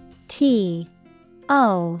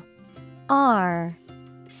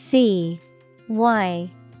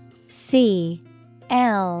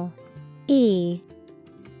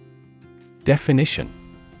 Definition: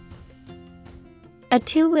 a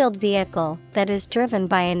two-wheeled vehicle that is driven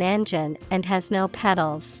by an engine and has no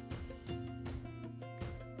pedals.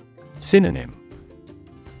 Synonym: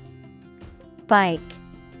 Bike,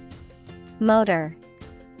 motor.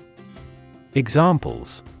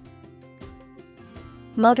 Examples: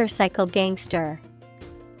 motorcycle gangster,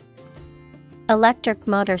 electric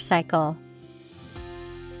motorcycle.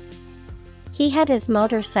 He had his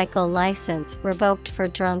motorcycle license revoked for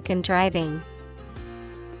drunken driving.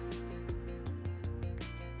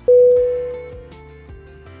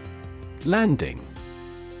 Landing.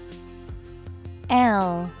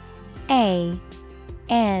 L-A-N-D-I-N-G.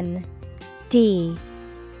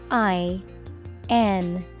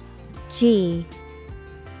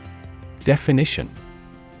 Definition: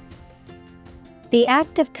 the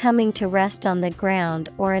act of coming to rest on the ground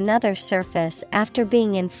or another surface after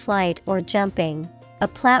being in flight or jumping, a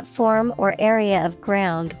platform or area of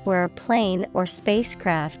ground where a plane or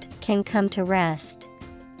spacecraft can come to rest.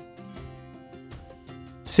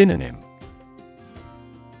 Synonym: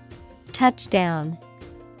 touchdown,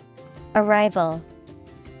 arrival,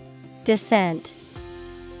 descent.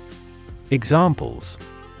 Examples: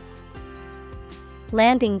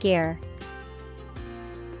 landing gear,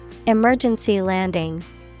 emergency landing.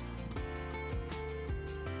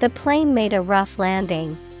 The plane made a rough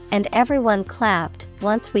landing, and everyone clapped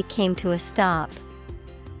once we came to a stop.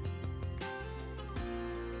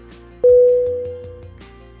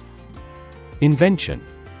 Invention.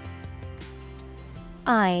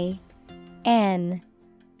 I-N-V-E-N-T-I-O-N.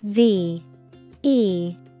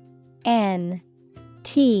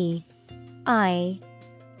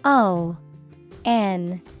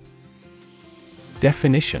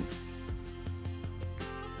 Definition: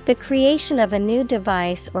 the creation of a new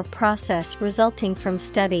device or process resulting from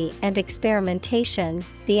study and experimentation,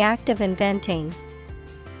 the act of inventing.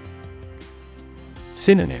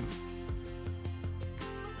 Synonym: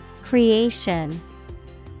 creation,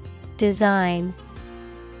 design,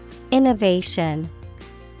 innovation.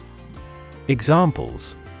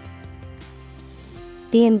 Examples: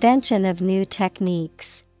 the invention of new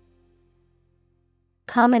techniques.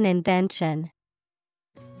 Common invention.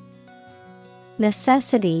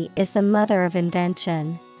 Necessity is the mother of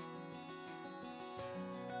invention.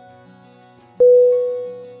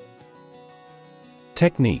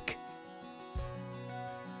 Technique.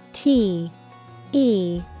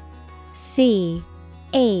 T-E-C-H-N-I-Q-U-E.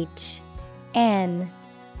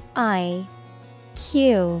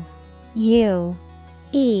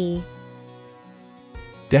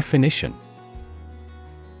 Definition: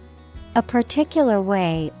 a particular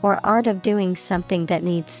way or art of doing something that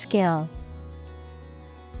needs skill.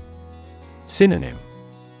 Synonym: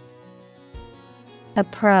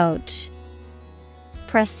 approach,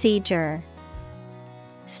 procedure,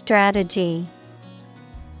 strategy.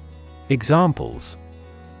 Examples: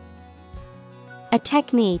 A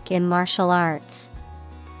technique in martial arts.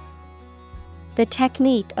 The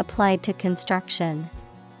technique applied to construction.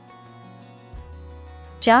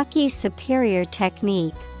 Jockey's superior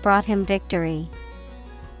technique brought him victory.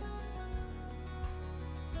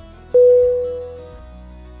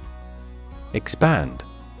 Expand.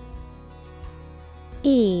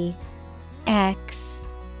 E X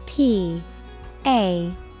P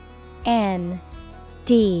A N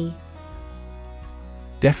D.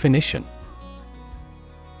 Definition: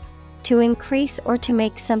 To increase or to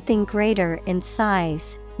make something greater in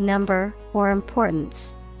size, number, or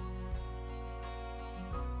importance.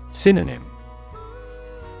 Synonym: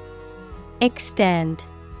 Extend,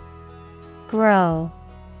 grow,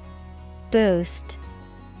 boost.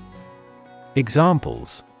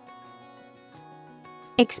 Examples: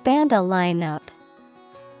 Expand a lineup.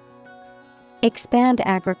 Expand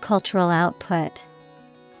agricultural output.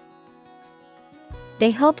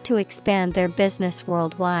 They hope to expand their business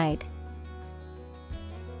worldwide.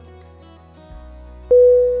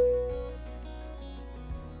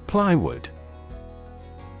 Plywood.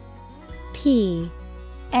 P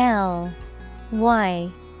L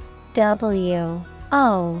Y W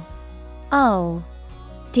O O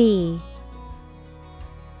D.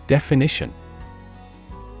 Definition: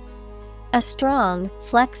 A strong,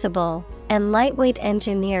 flexible, and lightweight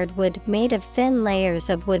engineered wood made of thin layers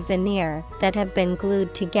of wood veneer that have been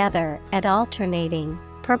glued together at alternating,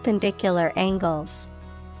 perpendicular angles.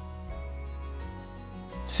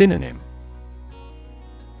 Synonym: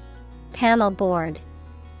 Panel board,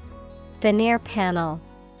 veneer panel,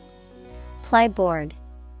 plyboard.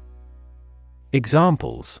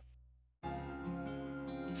 Examples: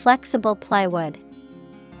 Flexible plywood,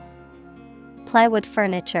 plywood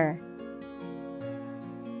furniture.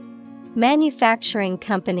 Manufacturing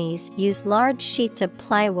companies use large sheets of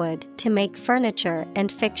plywood to make furniture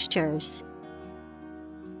and fixtures.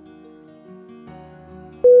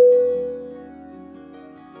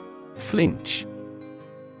 Flinch.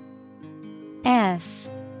 F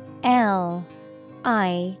L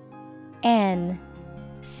I N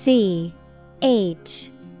C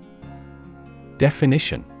H.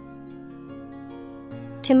 Definition: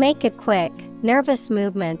 To make a quick, nervous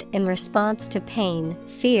movement in response to pain,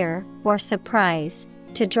 fear, or surprise,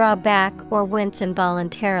 to draw back or wince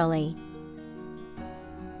involuntarily.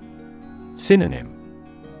 Synonym: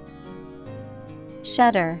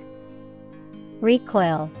 Shudder,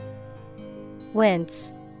 recoil,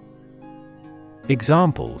 wince.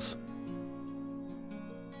 Examples: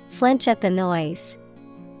 Flinch at the noise.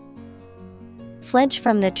 Flinch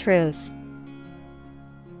from the truth.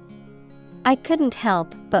 I couldn't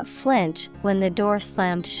help but flinch when the door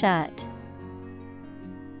slammed shut.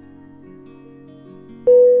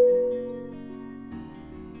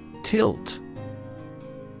 Tilt.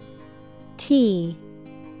 T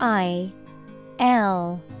I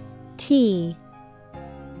L T.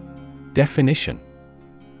 Definition: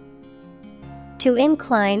 To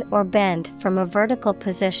incline or bend from a vertical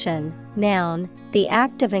position. Noun, the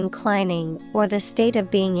act of inclining or the state of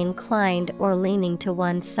being inclined or leaning to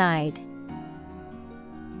one side.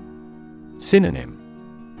 Synonym: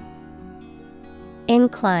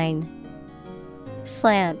 Incline,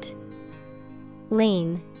 slant,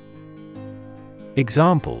 lean.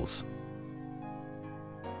 Examples: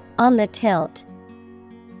 On the tilt.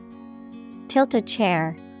 Tilt a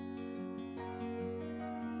chair.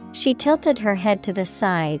 She tilted her head to the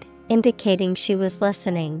side, indicating she was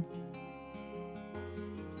listening.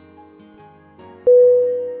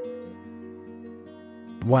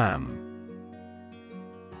 Wham.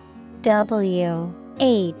 W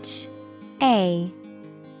H A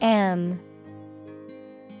M.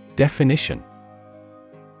 Definition: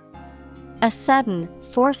 A sudden,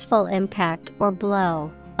 forceful impact or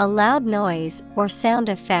blow, a loud noise or sound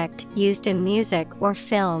effect used in music or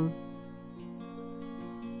film.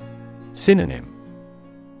 Synonym: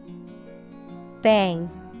 Bang,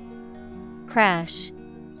 crash,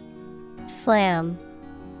 slam.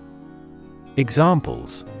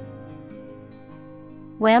 Examples: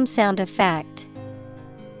 Wham sound effect.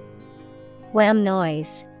 Wham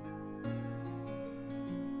noise.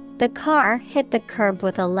 The car hit the curb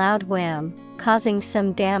with a loud wham, causing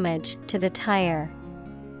some damage to the tire.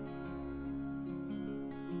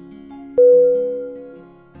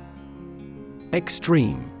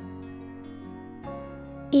 Extreme.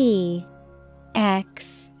 E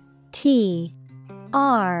X T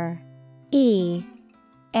R E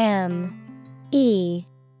M E.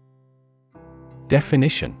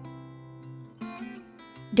 Definition: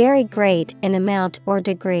 Very great in amount or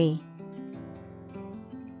degree.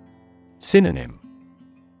 Synonym.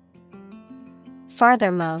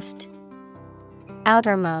 farthermost,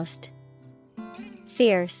 outermost,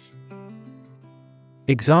 fierce.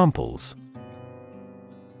 Examples: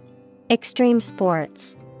 Extreme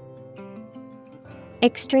sports,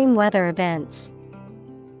 extreme weather events.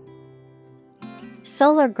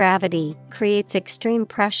 Solar gravity creates extreme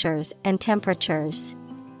pressures and temperatures.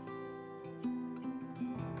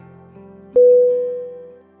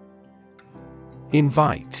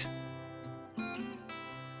 Invite.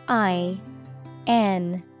 I-N-V-I-T-E.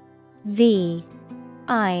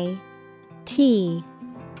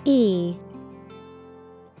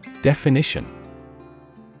 Definition: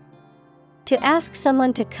 To ask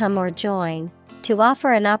someone to come or join, to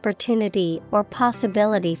offer an opportunity or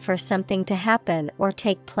possibility for something to happen or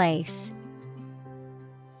take place.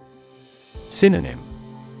 Synonym: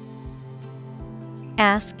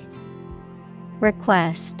 Ask,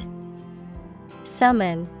 request,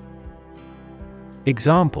 summon.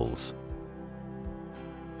 Examples: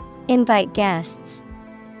 Invite guests,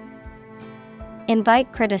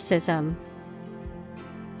 invite criticism.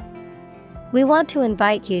 We want to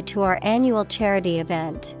invite you to our annual charity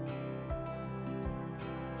event.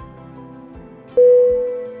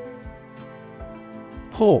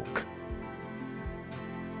 Hawk.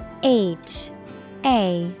 H-A-W-K.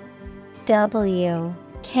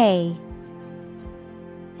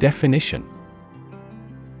 Definition: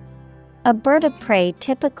 A bird of prey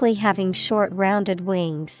typically having short rounded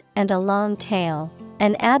wings and a long tail,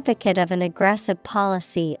 an advocate of an aggressive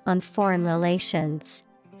policy on foreign relations.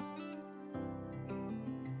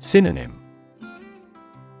 Synonym: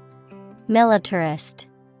 Militarist,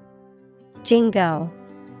 jingo,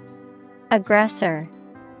 aggressor.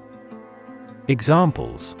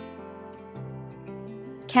 Examples: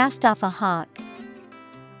 Cast off a hawk,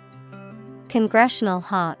 congressional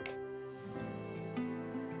hawk.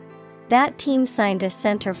 That team signed a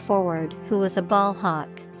center forward who was a ball hawk.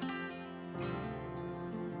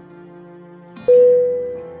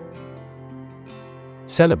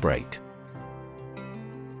 Celebrate.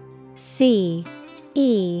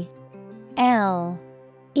 C-E-L-E-B-R-A-T-E.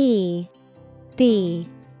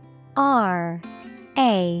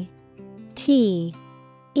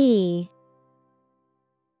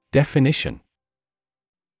 Definition: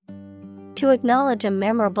 To acknowledge a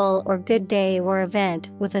memorable or good day or event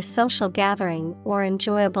with a social gathering or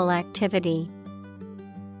enjoyable activity.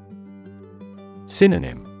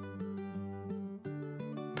 Synonym: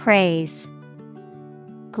 Praise,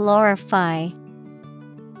 glorify,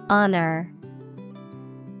 honor.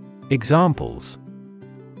 Examples: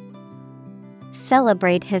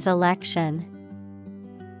 Celebrate his election.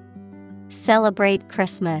 Celebrate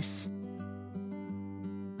Christmas.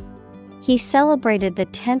 He celebrated the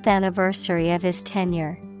 10th anniversary of his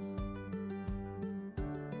tenure.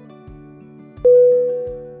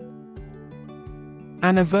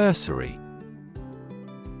 Anniversary.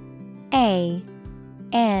 A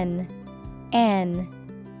N N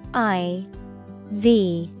I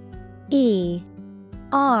V E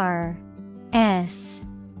R S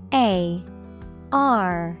A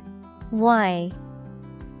R Y.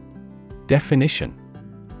 Definition: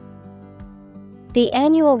 The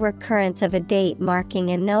annual recurrence of a date marking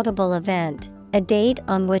a notable event, a date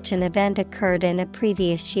on which an event occurred in a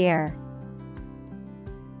previous year.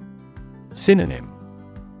 Synonym: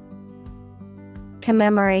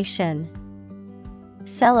 Commemoration,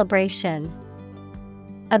 celebration,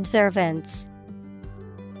 observance.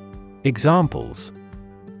 Examples: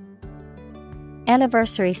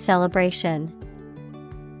 Anniversary celebration.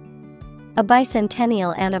 A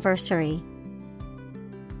bicentennial anniversary.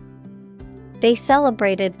 They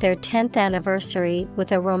celebrated their 10th anniversary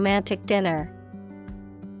with a romantic dinner.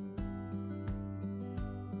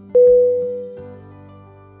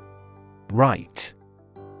 Right.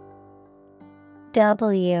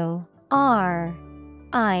 W-R-I-G-H-T.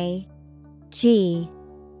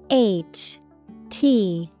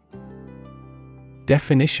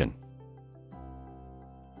 Definition: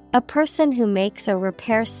 A person who makes or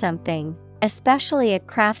repairs something, especially a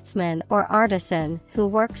craftsman or artisan who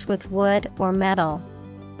works with wood or metal.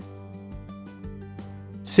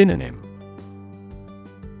 Synonym: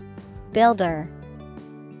 Builder,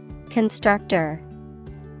 constructor,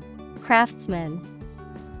 craftsman.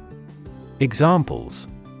 Examples: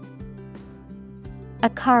 A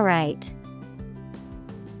car right,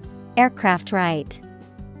 aircraft right.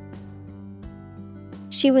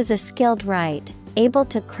 She was a skilled right, able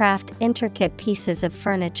to craft intricate pieces of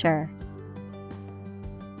furniture.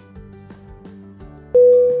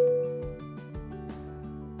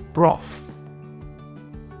 Broth.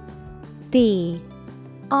 B-R-O-T-H.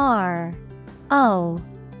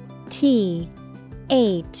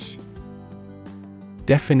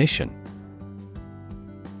 Definition: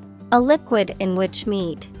 A liquid in which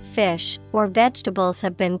meat, fish, or vegetables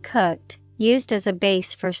have been cooked, used as a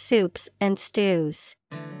base for soups and stews.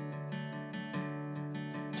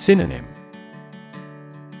 Synonym: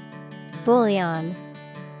 Bouillon,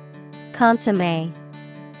 consommé,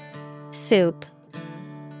 soup.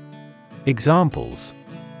 Examples: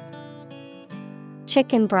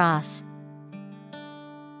 Chicken broth,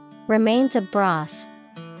 remains of broth.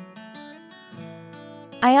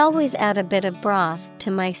 I always add a bit of broth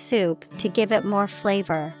to my soup to give it more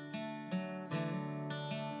flavor.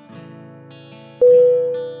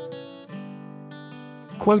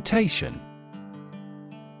 Quotation: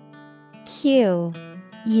 Quotation.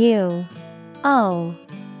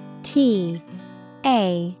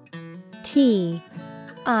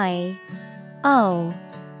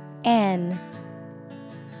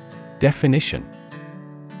 Definition: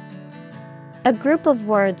 A group of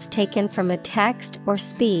words taken from a text or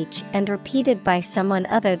speech and repeated by someone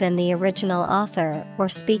other than the original author or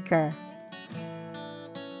speaker.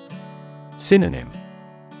 Synonym: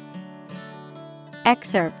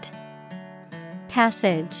 Excerpt,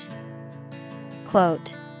 passage,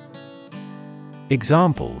 quote.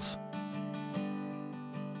 Examples: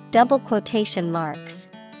 Double quotation marks.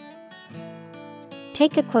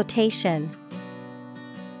 Take a quotation.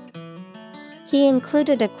 He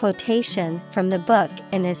included a quotation from the book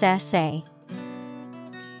in his essay.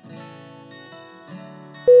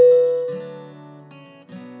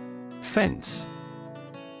 Fence.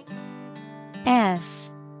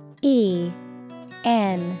 F-E-N-C-E.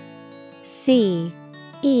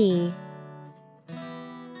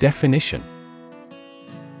 Definition: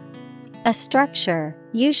 A structure,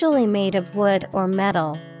 usually made of wood or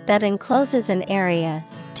metal, that encloses an area,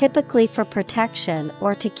 typically for protection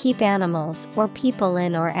or to keep animals or people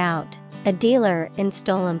in or out. A dealer in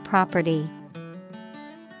stolen property.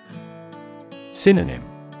 Synonym: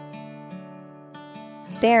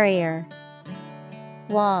 Barrier,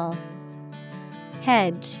 wall,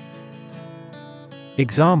 hedge.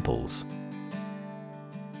 Examples: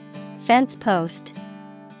 Fence post.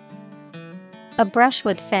 A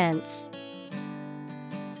brushwood fence.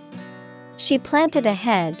 She planted a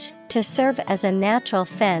hedge to serve as a natural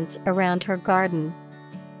fence around her garden.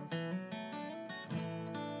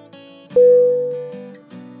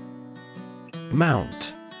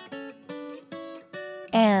 Mount.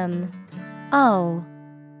 M-O-U-N-T.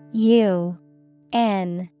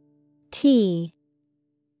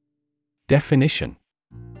 Definition: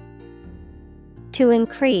 To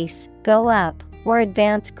increase, go up, or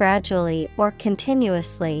advance gradually or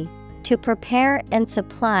continuously. To prepare and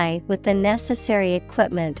supply with the necessary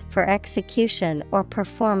equipment for execution or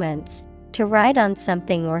performance. To ride on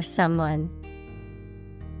something or someone.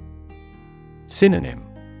 Synonym: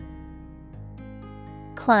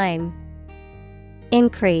 Climb,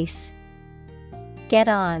 increase, get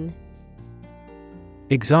on.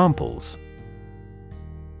 Examples: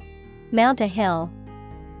 Mount a hill.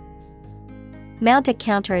 Mount a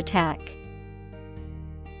counterattack.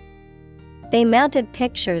 They mounted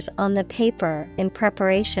pictures on the paper in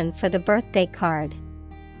preparation for the birthday card.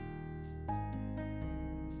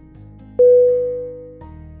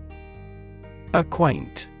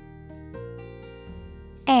 Acquaint.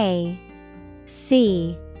 A-C-Q-U-A-I-N-T.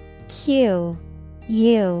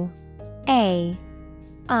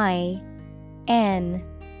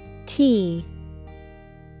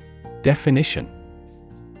 Definition: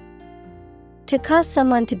 To cause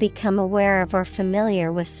someone to become aware of or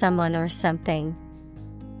familiar with someone or something.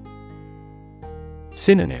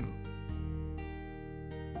 Synonym: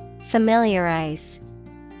 Familiarize,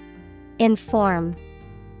 inform,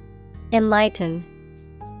 enlighten.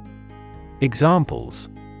 Examples: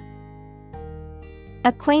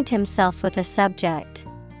 Acquaint himself with a subject.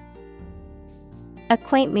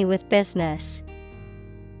 Acquaint me with business.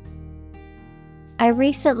 I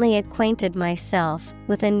recently acquainted myself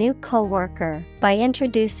with a new coworker by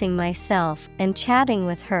introducing myself and chatting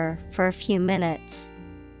with her for a few minutes.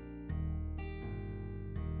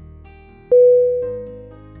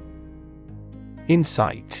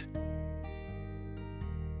 Insight.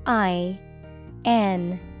 I-N-C-I-T-E.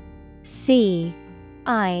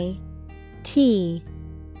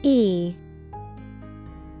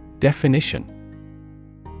 Definition: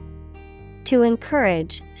 To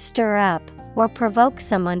encourage, stir up, or provoke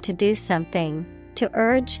someone to do something, to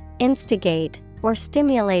urge, instigate, or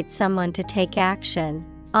stimulate someone to take action,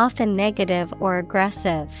 often negative or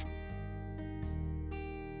aggressive.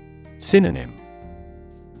 Synonym: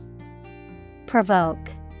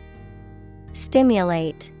 Provoke,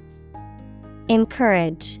 stimulate,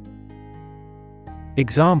 encourage.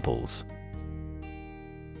 Examples: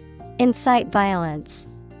 incite violence,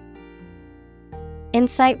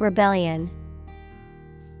 incite rebellion.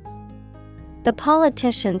 The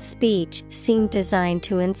politician's speech seemed designed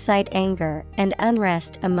to incite anger and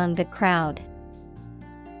unrest among the crowd.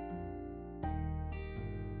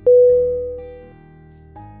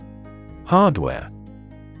 Hardware.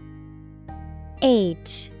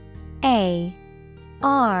 HARDWARE.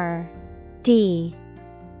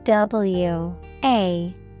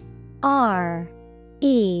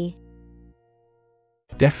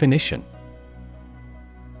 Definition: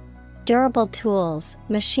 durable tools,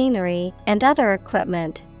 machinery, and other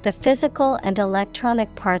equipment, the physical and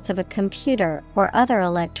electronic parts of a computer or other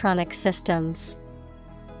electronic systems.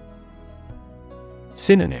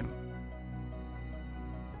 Synonym: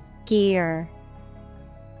 gear,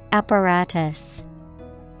 apparatus,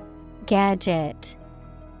 gadget.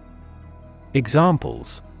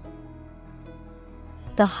 Examples: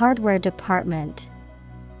 the hardware department,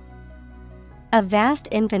 a vast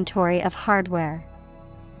inventory of hardware.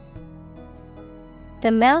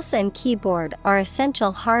 The mouse and keyboard are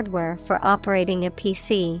essential hardware for operating a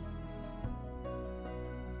PC.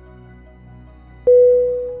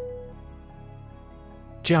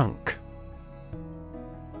 Junk.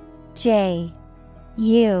 JUNK.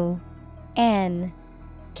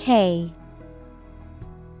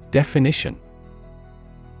 Definition: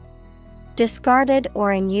 discarded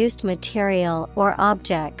or unused material or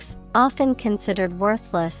objects, often considered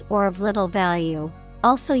worthless or of little value,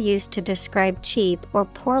 also used to describe cheap or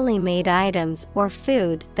poorly made items or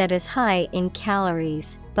food that is high in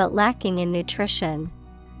calories but lacking in nutrition.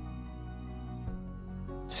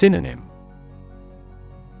 Synonym: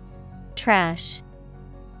 trash,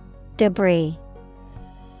 debris,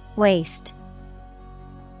 waste.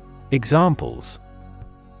 Examples: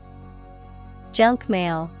 junk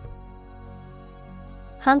mail,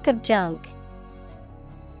 hunk of junk.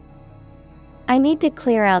 I need to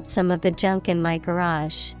clear out some of the junk in my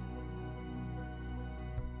garage.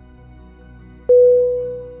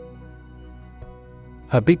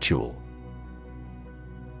 Habitual.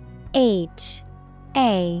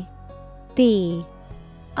 HABITUAL.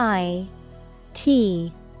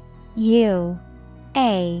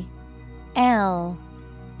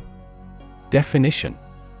 Definition: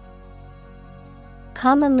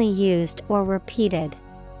 commonly used or repeated.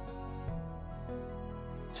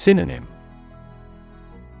 Synonym: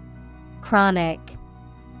 chronic,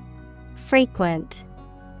 frequent,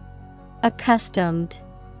 accustomed.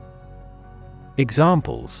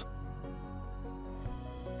 Examples: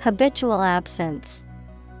 habitual absence,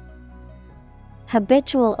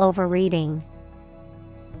 habitual overeating.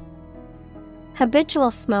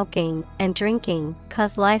 Habitual smoking and drinking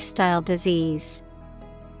cause lifestyle disease.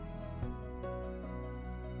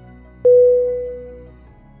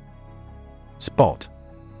 Spot.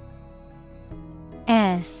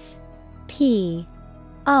 SPOT.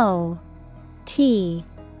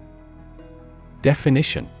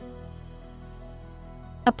 Definition: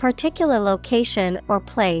 a particular location or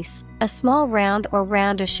place, a small round or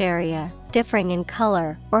roundish area, differing in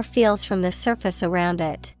color or feels from the surface around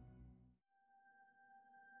it.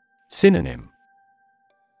 Synonym: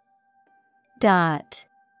 dot,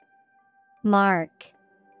 mark,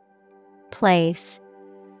 place.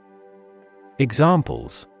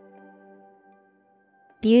 Examples: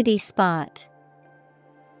 beauty spot,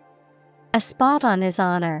 a spot on his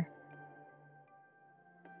honor.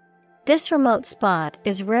 This remote spot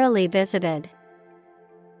is rarely visited.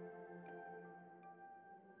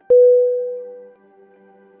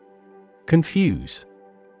 Confuse.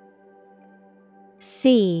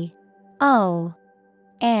 CONFUSE.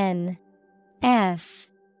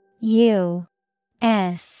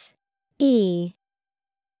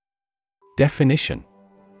 Definition: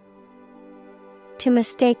 to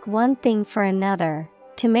mistake one thing for another,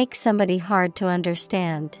 to make somebody hard to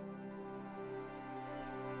understand.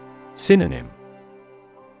 Synonym: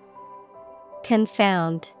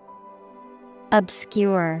 confound,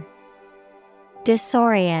 obscure,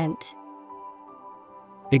 disorient.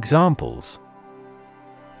 Examples: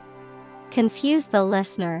 confuse the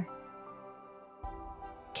listener,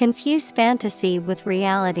 confuse fantasy with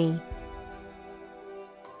reality.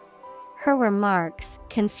 Her remarks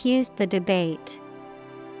confused the debate.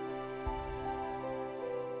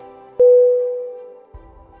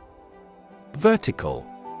 Vertical.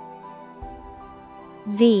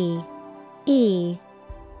 VERTICAL.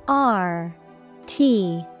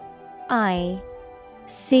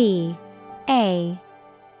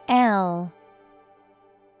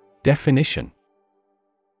 Definition: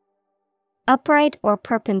 upright or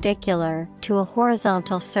perpendicular to a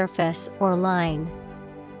horizontal surface or line.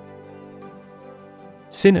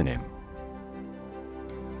 Synonym: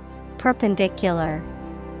 perpendicular,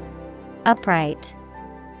 upright,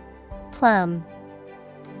 plumb.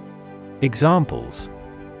 Examples: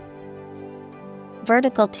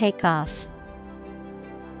 Vertical takeoff,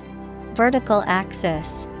 vertical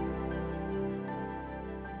axis.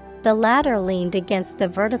 The ladder leaned against the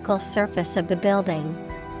vertical surface of the building.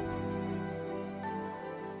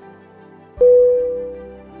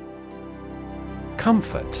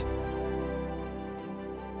 Comfort.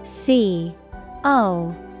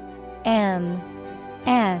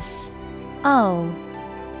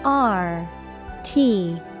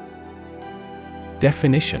 C-O-M-F-O-R-T.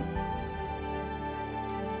 Definition: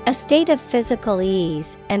 a state of physical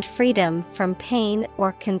ease and freedom from pain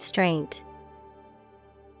or constraint.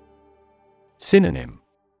 Synonym: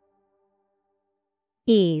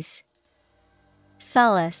 Ease,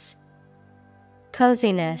 solace,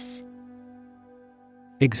 coziness.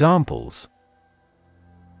 Examples: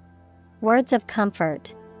 Words of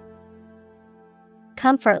comfort,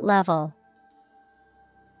 comfort level.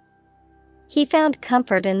 He found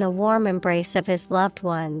comfort in the warm embrace of his loved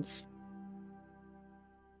ones.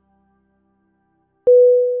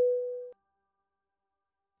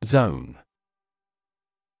 Zone.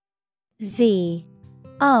 Z-O-N-E.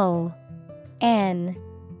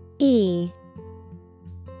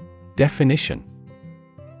 Definition: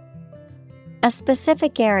 a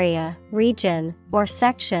specific area, region, or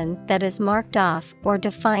section that is marked off or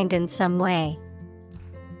defined in some way.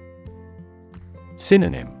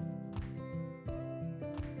 Synonym: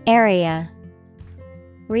 Area,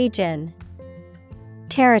 region,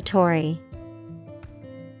 territory.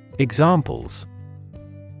 Examples: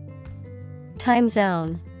 Time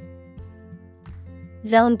zone,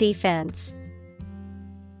 zone defense.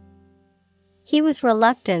 He was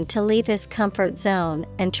reluctant to leave his comfort zone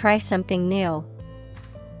and try something new.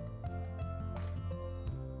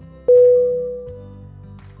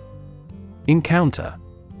 Encounter.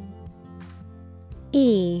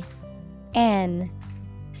 E-N-C-O-U-N-T-E-R.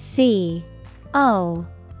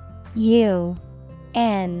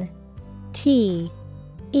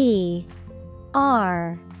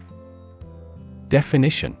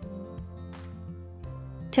 Definition: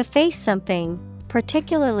 to face something,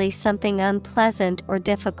 particularly something unpleasant or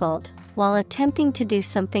difficult, while attempting to do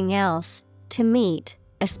something else, to meet,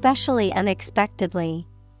 especially unexpectedly.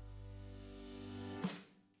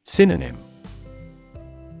 Synonym: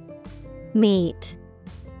 Meet,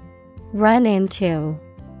 run into,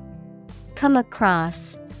 come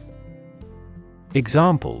across.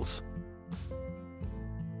 Examples: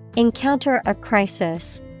 encounter a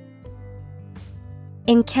crisis,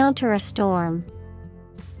 encounter a storm.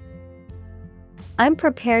 I'm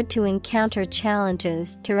prepared to encounter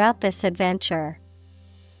challenges throughout this adventure.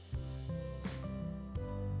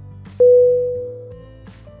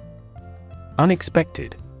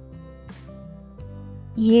 Unexpected.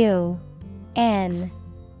 U-N-E-X-P-E-C-T-E-D.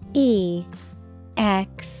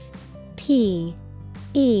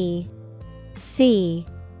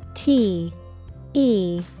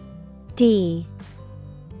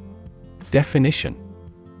 Definition: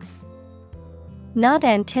 not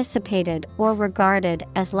anticipated or regarded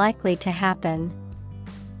as likely to happen.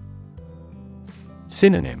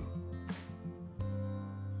 Synonym: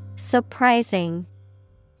 surprising,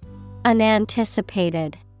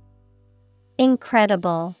 unanticipated,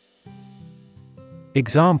 incredible.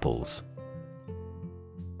 Examples: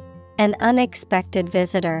 an unexpected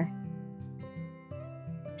visitor,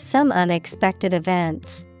 some unexpected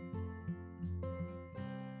events.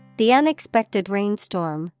 The unexpected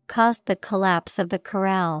rainstorm caused the collapse of the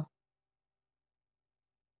corral.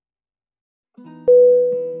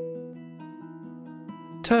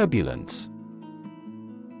 Turbulence.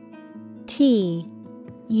 T-U-R-B-U-L-E-N-C-E.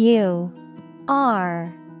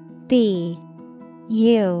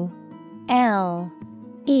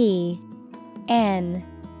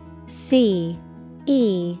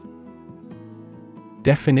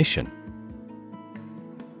 Definition: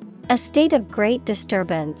 a state of great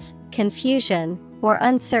disturbance, confusion, or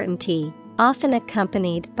uncertainty, often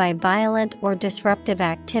accompanied by violent or disruptive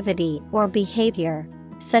activity or behavior,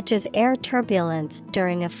 such as air turbulence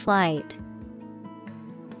during a flight.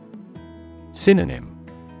 Synonym: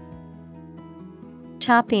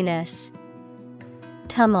 choppiness,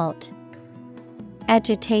 tumult,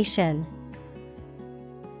 agitation.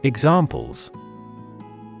 Examples: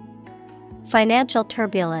 financial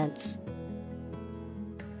turbulence,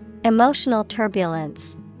 emotional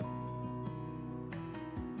turbulence.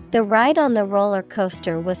 The ride on the roller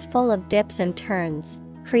coaster was full of dips and turns,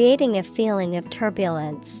 creating a feeling of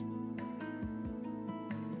turbulence.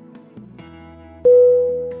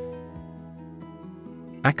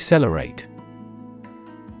 Accelerate.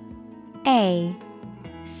 A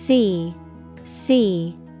C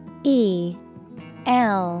C E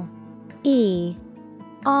L E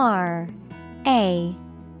R A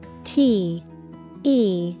T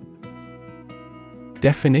E.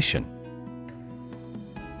 Definition: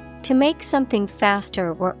 To make something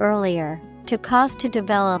faster or earlier, to cause to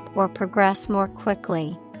develop or progress more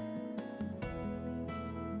quickly.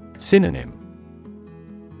 Synonym: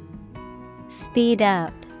 Speed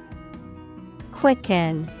up,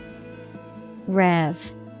 quicken,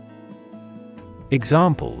 rev.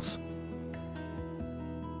 Examples: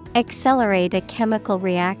 Accelerate a chemical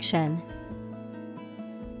reaction.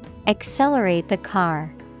 Accelerate the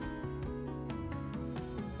car.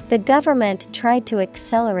 The government tried to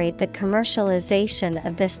accelerate the commercialization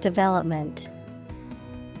of this development.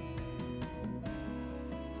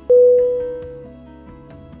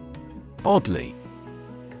 Oddly.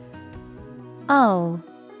 O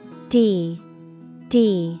D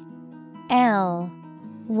D L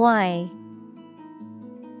Y.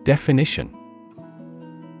 Definition: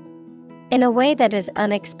 In a way that is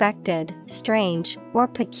unexpected, strange, or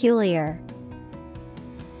peculiar.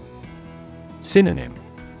 Synonym: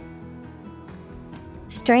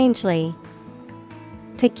 Strangely,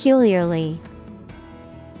 peculiarly,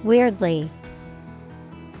 weirdly.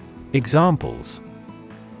 Examples: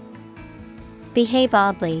 Behave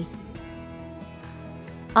oddly.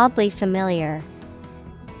 Oddly familiar.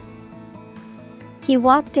 He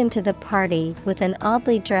walked into the party with an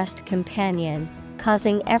oddly dressed companion,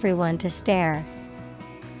 causing everyone to stare.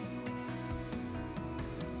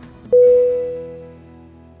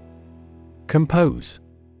 Compose.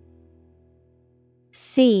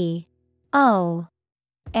 C O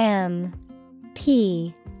M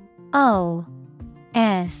P O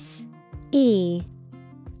S E.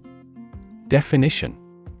 Definition: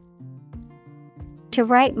 To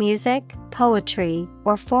write music, poetry,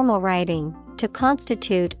 or formal writing, to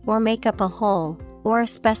constitute or make up a whole, or a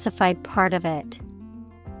specified part of it.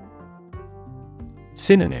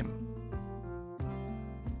 Synonym: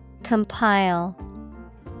 Compile,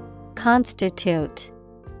 constitute,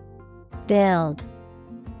 build.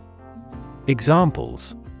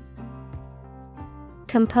 Examples: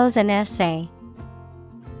 Compose an essay.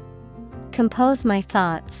 Compose my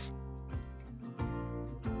thoughts.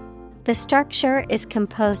 The structure is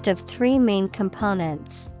composed of 3 main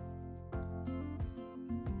components.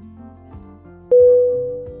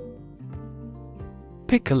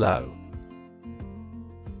 Piccolo.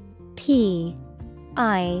 P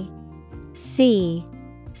I C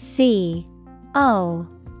C O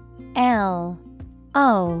L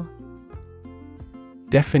O.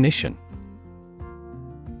 Definition: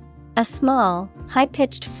 A small,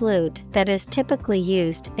 high-pitched flute that is typically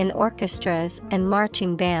used in orchestras and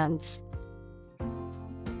marching bands.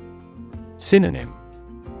 Synonym: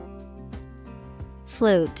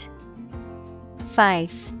 Flute,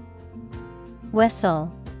 fife,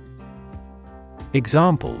 whistle.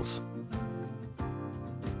 Examples: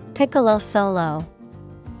 Piccolo solo.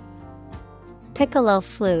 Piccolo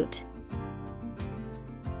flute.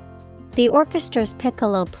 The orchestra's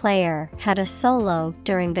piccolo player had a solo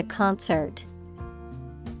during the concert.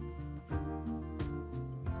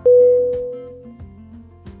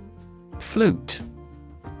 Flute.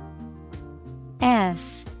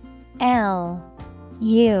 F L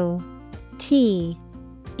U T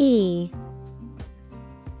E.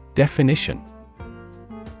 Definition: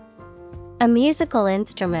 A musical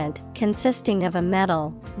instrument consisting of a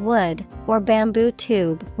metal, wood, or bamboo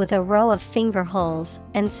tube with a row of finger holes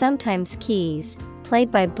and sometimes keys, played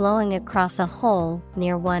by blowing across a hole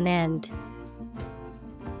near one end.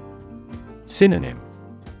 Synonym: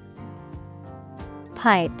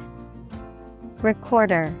 Pipe,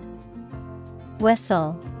 recorder,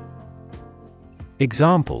 whistle.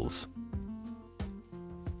 Examples: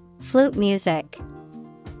 Flute music.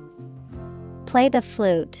 Play the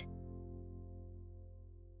flute.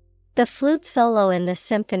 The flute solo in the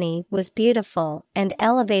symphony was beautiful and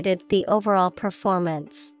elevated the overall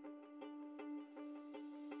performance.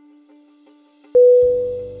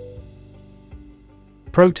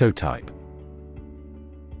 Prototype.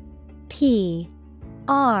 P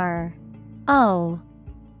R O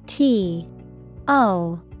T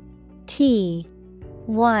O T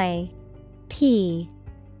Y P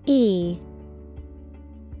E.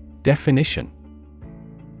 Definition: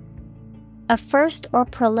 A first or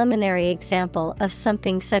preliminary example of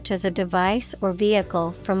something such as a device or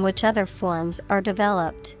vehicle from which other forms are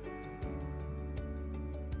developed.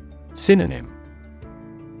 Synonym: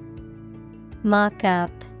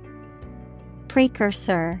 Mock-up,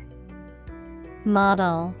 precursor,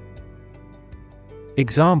 model.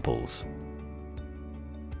 Examples: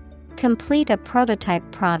 complete a prototype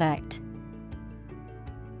product.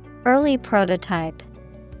 Early prototype.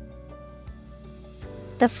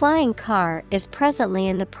 The flying car is presently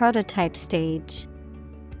in the prototype stage.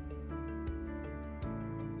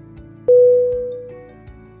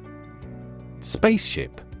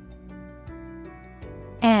 Spaceship.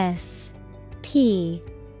 S-P-A-C-E-S-H-I-P.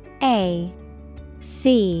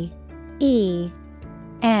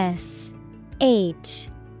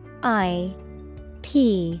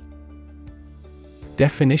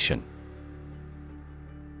 Definition: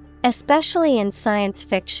 especially in science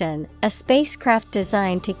fiction, a spacecraft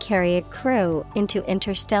designed to carry a crew into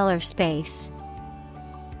interstellar space.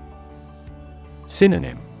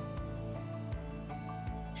 Synonym: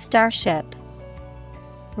 Starship,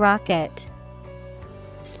 rocket,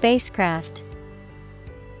 spacecraft.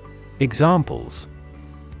 Examples: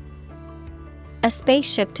 a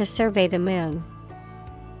spaceship to survey the moon.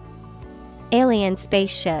 Alien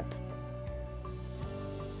spaceship.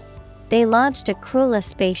 They launched a crewless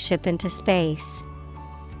spaceship into space.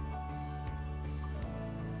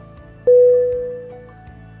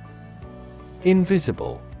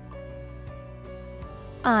 Invisible.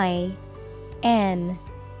 I-N-V-I-S-I-B-L-E.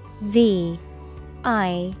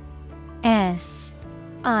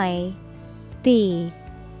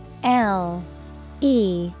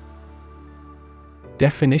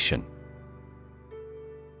 Definition: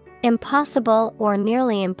 impossible or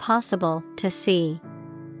nearly impossible to see.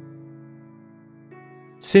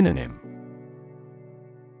 Synonym: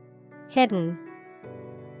 Hidden,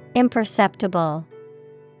 imperceptible,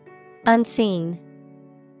 unseen.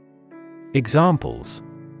 Examples: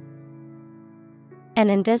 an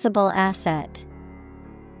invisible asset.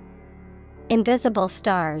 Invisible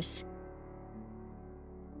stars.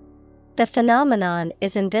 The phenomenon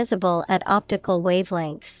is invisible at optical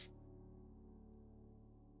wavelengths.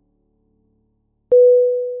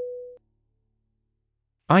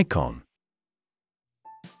 Icon.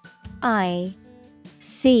 I-C-O-N.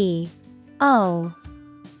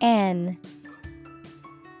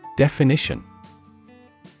 Definition: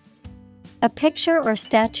 a picture or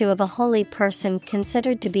statue of a holy person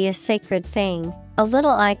considered to be a sacred thing, a little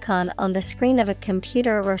icon on the screen of a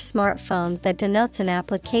computer or smartphone that denotes an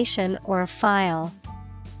application or a file.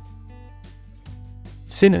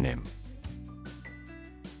 Synonym: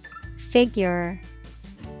 figure,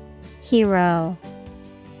 hero,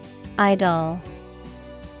 idol.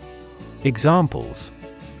 Examples: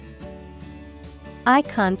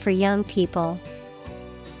 icon for young people.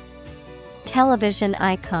 Television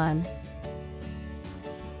icon.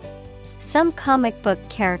 Some comic book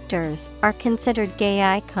characters are considered gay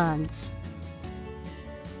icons.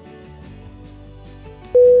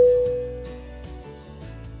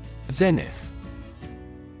 Zenith.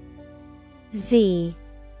 Z-E-N-I-T-H.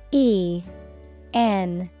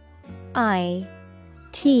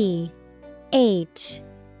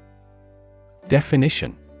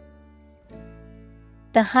 Definition: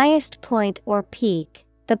 the highest point or peak,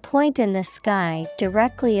 the point in the sky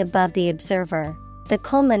directly above the observer, the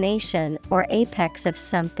culmination or apex of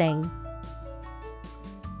something.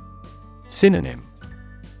 Synonym: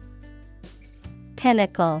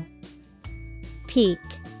 pinnacle, peak,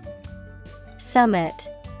 summit.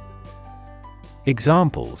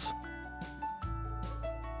 Examples: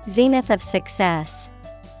 zenith of success.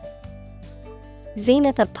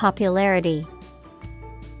 Zenith of popularity.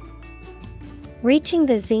 Reaching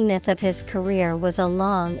the zenith of his career was a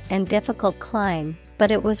long and difficult climb, but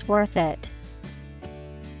it was worth it.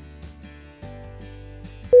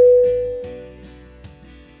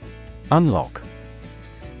 Unlock.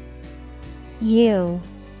 U-N-L-O-C-K.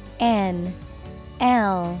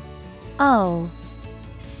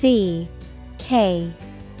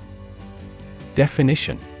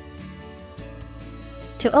 Definition: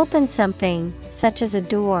 to open something, such as a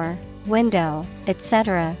door, window,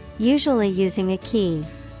 etc., usually using a key.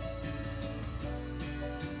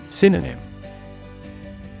 Synonym: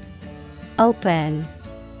 open,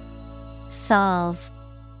 solve,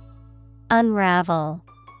 unravel.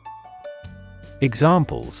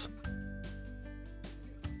 Examples: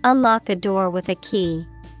 unlock a door with a key.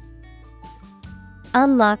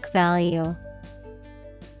 Unlock value.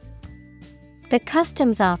 The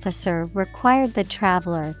customs officer required the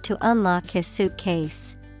traveler to unlock his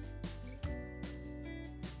suitcase.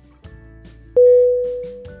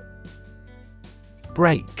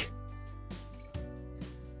 Break.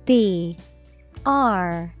 B-R-A-K-E.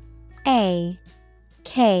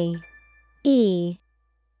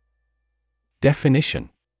 Definition: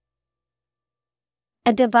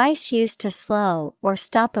 a device used to slow or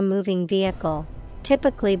stop a moving vehicle.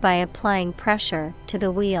 typically by applying pressure to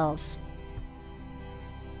the wheels.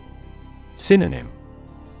 Synonym: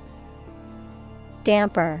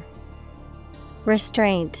 Damper,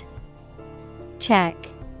 restraint, check.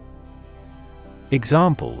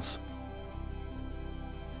 Examples: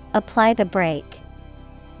 Apply the brake,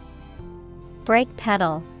 brake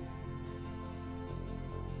pedal.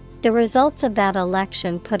 The results of that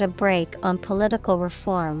election put a brake on political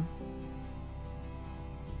reform.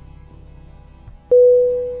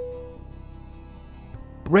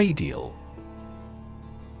 Radial.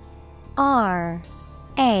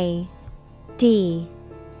 R-A-D-I-A-L.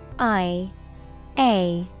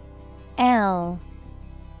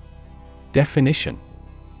 Definition: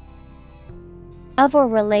 Of or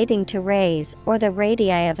relating to rays or the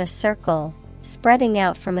radii of a circle, spreading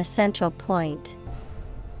out from a central point.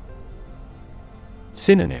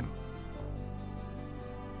 Synonym: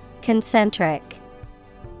 Concentric,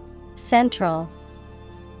 central,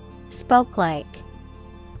 spoke-like.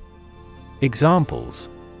 Examples: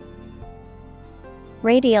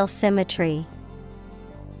 Radial symmetry.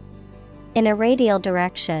 In a radial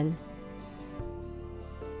direction.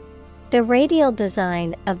 The radial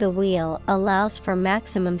design of the wheel allows for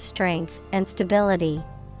maximum strength and stability.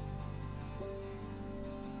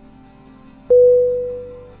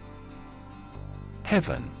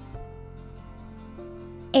 Heaven.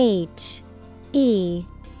 H-E-A-V-E-N.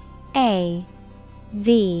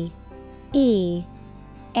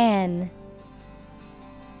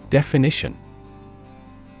 Definition: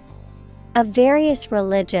 Of various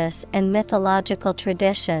religious and mythological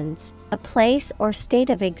traditions, a place or state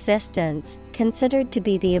of existence considered to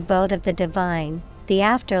be the abode of the divine, the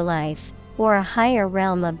afterlife, or a higher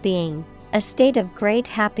realm of being, a state of great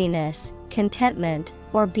happiness, contentment,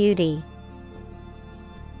 or beauty.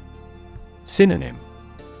 Synonym: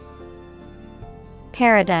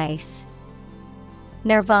 Paradise,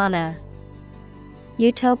 Nirvana,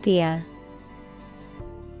 Utopia.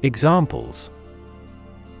 Examples: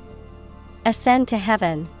 Ascend to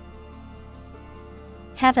heaven,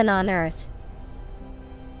 heaven on earth.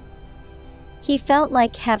 He felt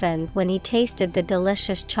like heaven when he tasted the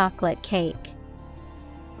delicious chocolate cake.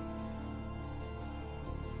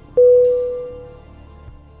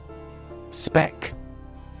 Spec.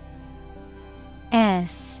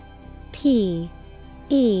 S-P-E-C-K.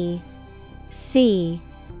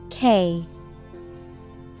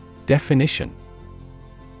 Definition: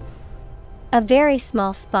 A very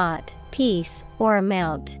small spot, piece, or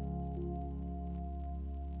amount.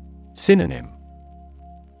 Synonym: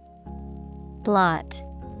 Blot,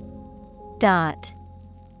 dot,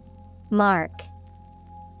 mark.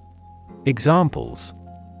 Examples: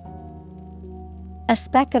 A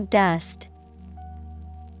speck of dust,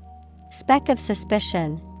 speck of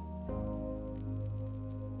suspicion.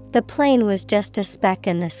 The plane was just a speck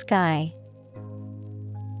in the sky.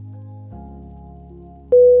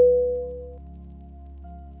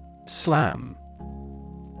 Slam.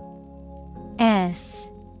 S-L-A-M.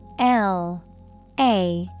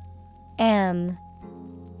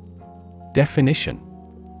 Definition: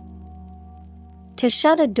 To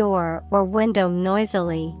shut a door or window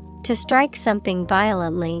noisily, to strike something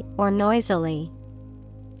violently or noisily.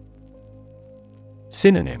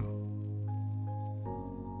 Synonym: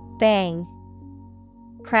 Bang,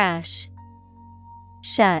 crash,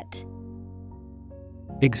 shut.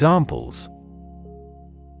 Examples: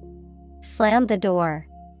 Slam the door,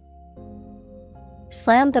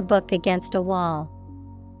 slam the book against a wall.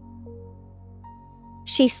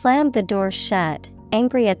 She slammed the door shut,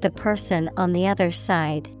 angry at the person on the other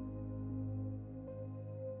side.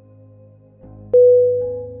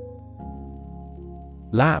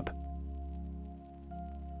 Lab.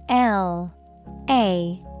 L-A-B.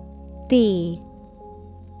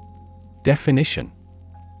 Definition: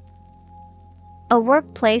 A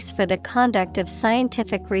workplace for the conduct of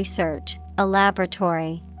scientific research, a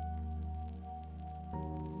laboratory.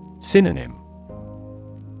 Synonym: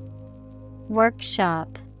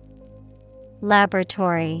 Workshop,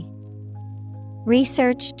 laboratory,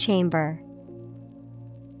 research chamber.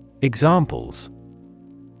 Examples: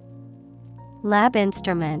 Lab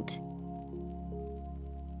instrument,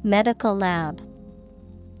 medical lab.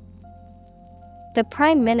 The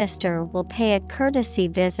Prime Minister will pay a courtesy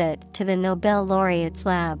visit to the Nobel laureate's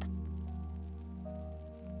lab.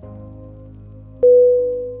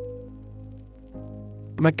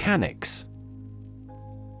 Mechanics.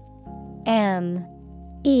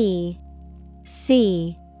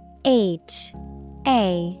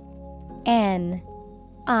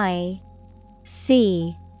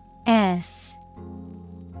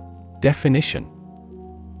 Definition: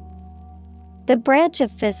 The branch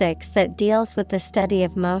of physics that deals with the study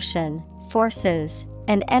of motion, forces,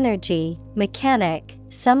 and energy. Mechanic,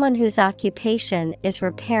 someone whose occupation is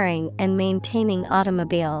repairing and maintaining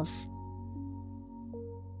automobiles.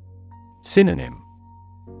 Synonym: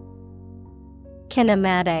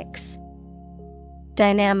 Kinematics,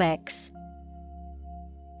 dynamics.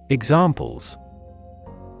 Examples: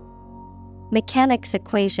 Mechanics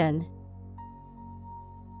equation,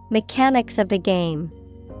 mechanics of the game.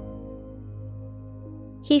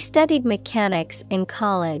 He studied mechanics in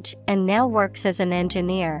college and now works as an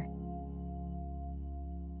engineer.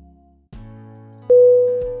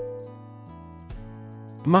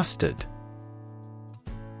 Mustard.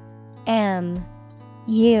 M-U-S-T-A-R-D.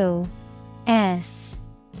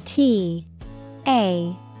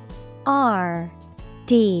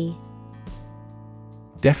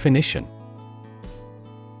 Definition: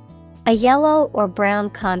 a yellow or brown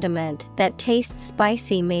condiment that tastes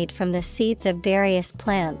spicy made from the seeds of various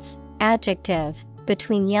plants. Adjective,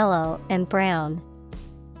 between yellow and brown.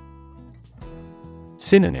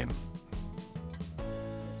 Synonym: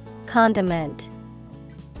 Condiment,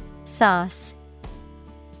 sauce,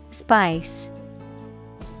 spice.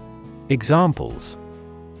 Examples: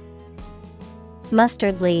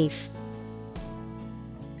 Mustard leaf,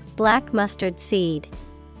 black mustard seed.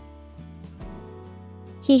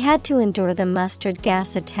 He had to endure the mustard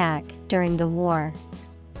gas attack during the war.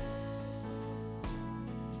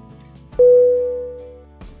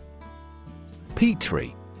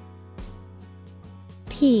 Petri.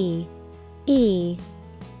 P-E-T-R-I.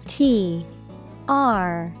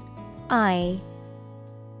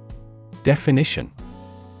 Definition: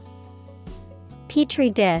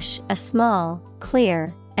 Petri dish, a small,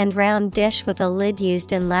 clear, and round dish with a lid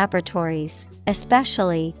used in laboratories,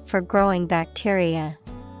 especially for growing bacteria.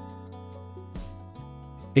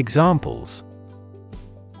 Examples: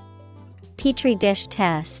 Petri dish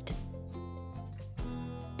test.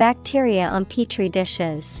 Bacteria on petri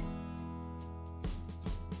dishes.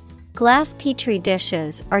 Glass petri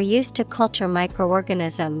dishes are used to culture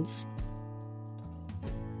microorganisms.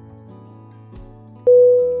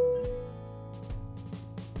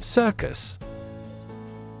 Circus.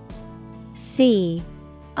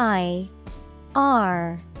 C-I-R-C-U-S.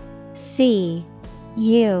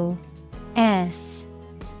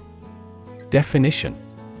 Definition: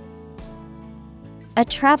 a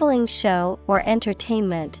traveling show or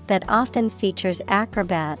entertainment that often features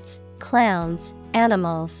acrobats, clowns,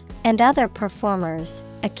 animals, and other performers.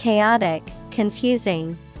 A chaotic,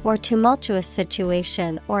 confusing, or tumultuous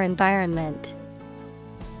situation or environment.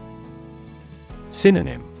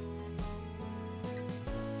 Synonym: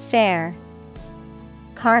 Fair,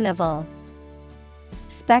 carnival,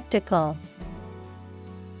 spectacle.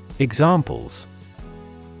 Examples: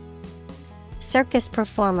 Circus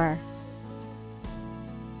performer,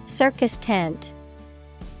 circus tent.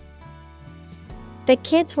 The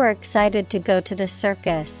kids were excited to go to the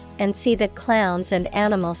circus and see the clowns and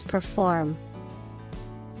animals perform.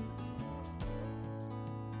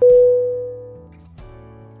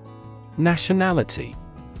 Nationality.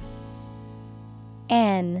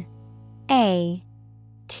 N-A-T-I-O-N-A-L-I-T-Y.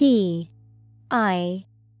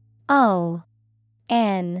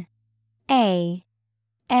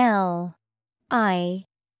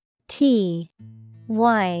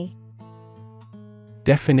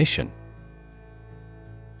 Definition: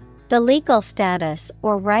 the legal status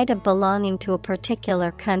or right of belonging to a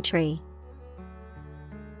particular country.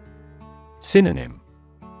 Synonym: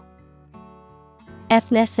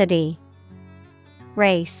 Ethnicity,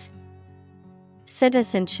 race,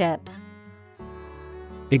 citizenship.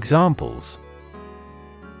 Examples: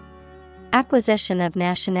 acquisition of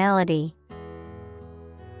nationality,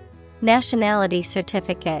 nationality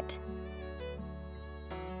certificate.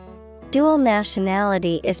 Dual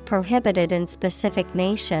nationality is prohibited in specific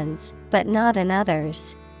nations, but not in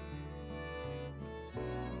others.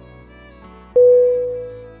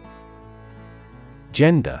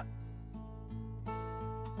 Gender.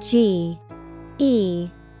 G-E-N-D-E-R.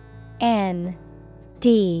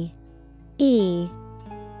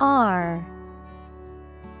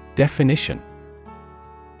 Definition: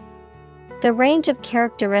 the range of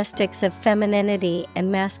characteristics of femininity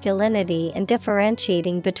and masculinity and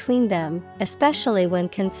differentiating between them, especially when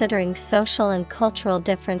considering social and cultural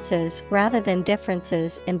differences rather than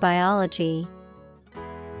differences in biology.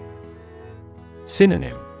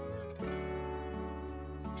 Synonym: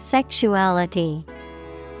 sexuality.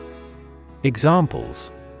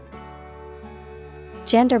 Examples: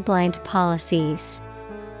 gender-blind policies,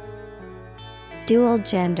 dual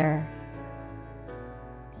gender.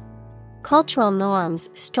 Cultural norms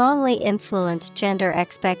strongly influence gender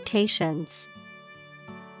expectations.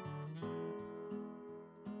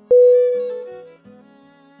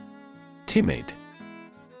 Timid.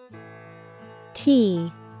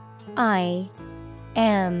 T-I-M-I-D.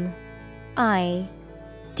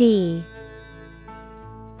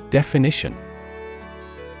 Definition: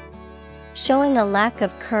 showing a lack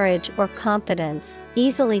of courage or confidence,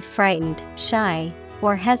 easily frightened, shy,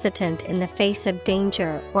 or hesitant in the face of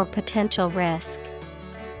danger or potential risk.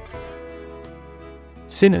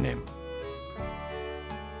 Synonym: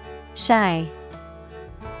 Shy,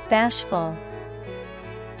 bashful,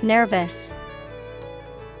 nervous.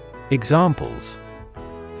 Examples: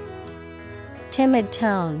 timid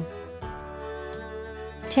tone,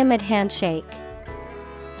 timid handshake.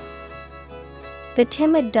 The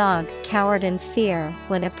timid dog cowered in fear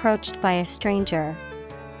when approached by a stranger.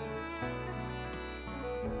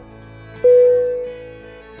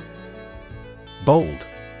 Bold.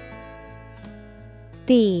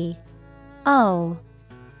 B-O-L-D.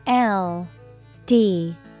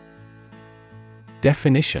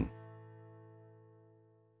 Definition: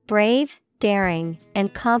 brave, daring,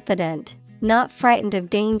 and confident, not frightened of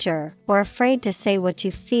danger or afraid to say what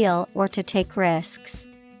you feel or to take risks.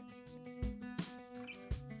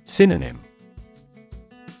 Synonym: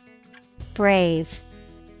 brave,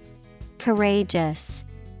 courageous,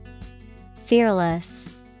 fearless.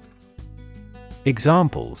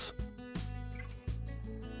 Examples: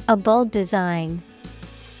 a bold design,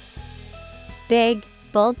 big,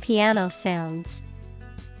 bold piano sounds.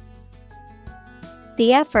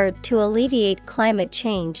 The effort to alleviate climate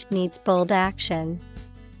change needs bold action.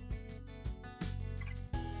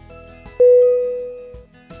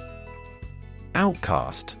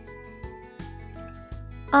 Outcast.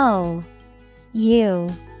 O-U-T-C-A-S-T.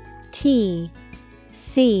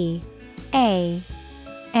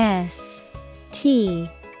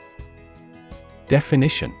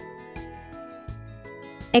 Definition: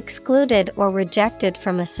 excluded or rejected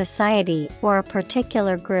from a society or a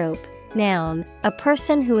particular group. Noun, a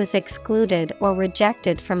person who is excluded or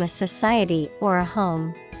rejected from a society or a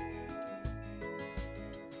home.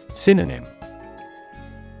 Synonym: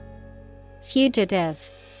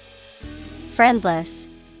 fugitive, friendless,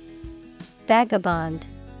 vagabond.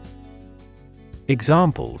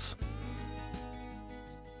 Examples: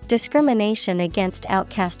 discrimination against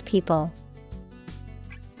outcast people,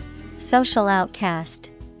 social outcast.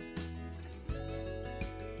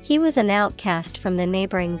 He was an outcast from the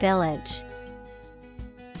neighboring village.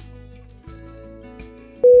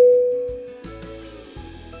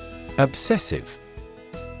 Obsessive.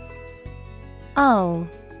 O-B-S-E-S-S-I-V-E.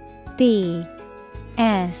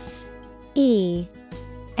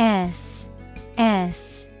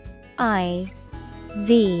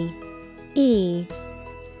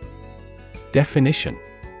 Definition: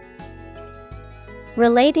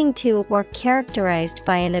 relating to or characterized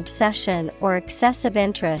by an obsession or excessive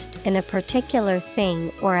interest in a particular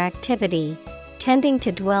thing or activity, tending to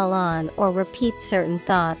dwell on or repeat certain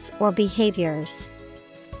thoughts or behaviors.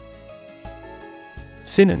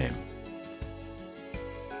 Synonym: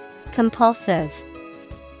 compulsive,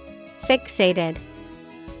 fixated,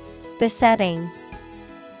 besetting.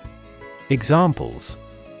 Examples: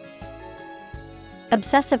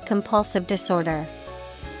 obsessive compulsive disorder,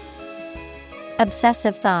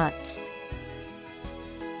 obsessive thoughts.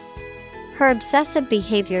 Her obsessive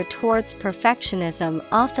behavior towards perfectionism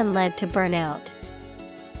often led to burnout.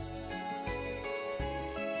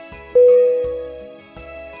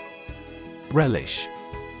 Relish.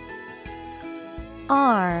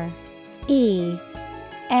 R-E-L-I-S-H.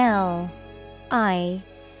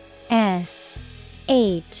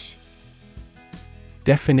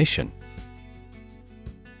 Definition: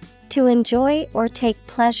 to enjoy or take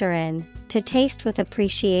pleasure in, to taste with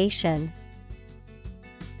appreciation.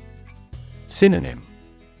 Synonym: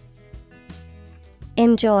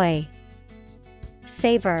 enjoy,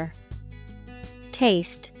 savor,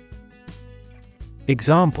 taste.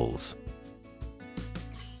 Examples: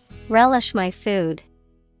 relish my food,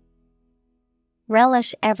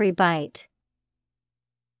 relish every bite.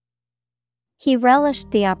 He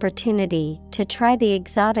relished the opportunity to try the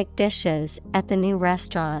exotic dishes at the new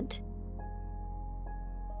restaurant.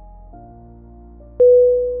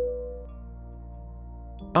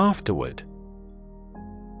 Afterward.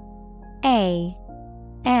 A-F-T-E-R-W-A-R-D.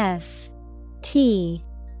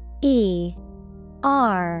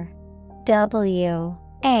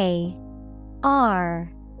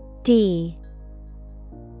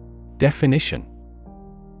 Definition: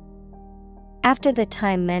 after the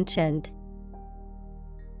time mentioned.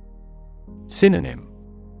 Synonym: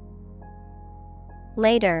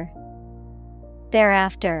 later,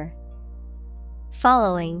 thereafter,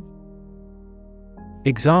 following.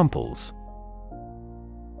 Examples: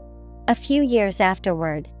 a few years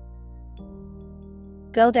afterward,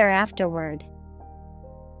 Go there afterward.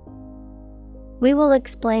 We will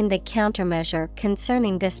explain the countermeasure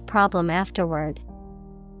concerning this problem afterward.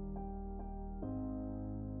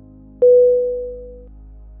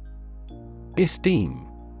 Esteem.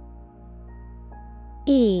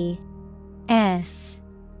 E-S-T-E-E-M.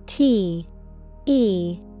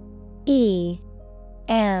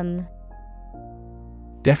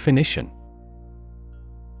 Definition.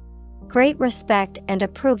 Great respect and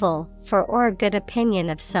approval for or a good opinion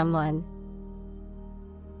of someone.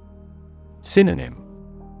 Synonym.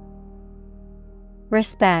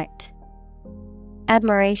 Respect,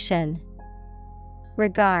 admiration,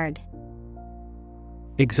 regard.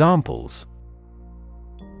 Examples.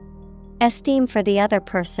 Esteem for the other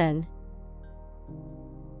person.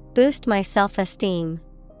 Boost my self-esteem.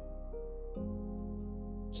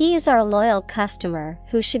 He is our loyal customer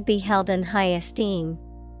who should be held in high esteem.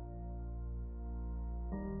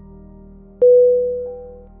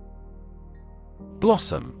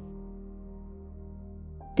 Blossom.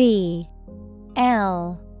 B-L-O-S-S-O-M.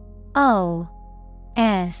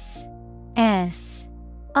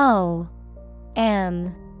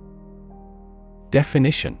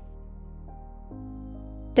 Definition.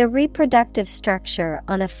 The reproductive structure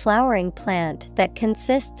on a flowering plant that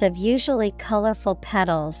consists of usually colorful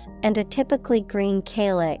petals and a typically green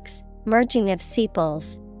calyx, merging of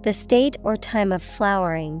sepals, the state or time of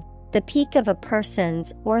flowering, the peak of a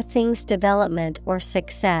person's or thing's development or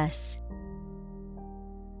success.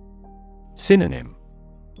 Synonym.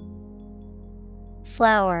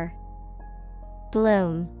 Flower,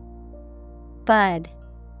 bloom, bud.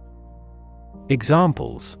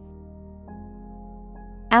 Examples.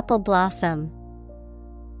 Apple blossom,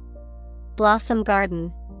 blossom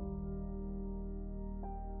garden.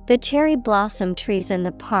 The cherry blossom trees in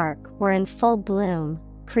the park were in full bloom,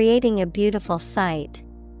 creating a beautiful sight.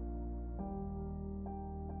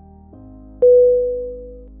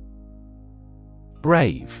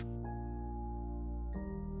 Brave.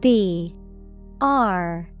 B-R-A-V-E.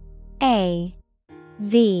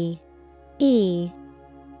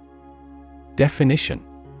 Definition.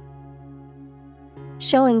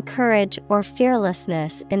 Showing courage or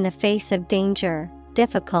fearlessness in the face of danger,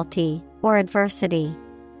 difficulty, or adversity.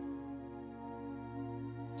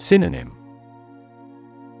 Synonym.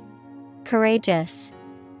 Courageous,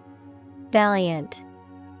 valiant,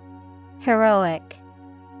 heroic.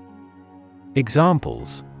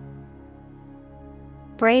 Examples.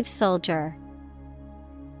 Brave soldier,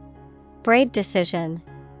 brave decision.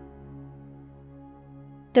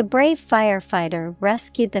 The brave firefighter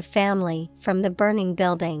rescued the family from the burning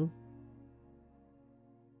building.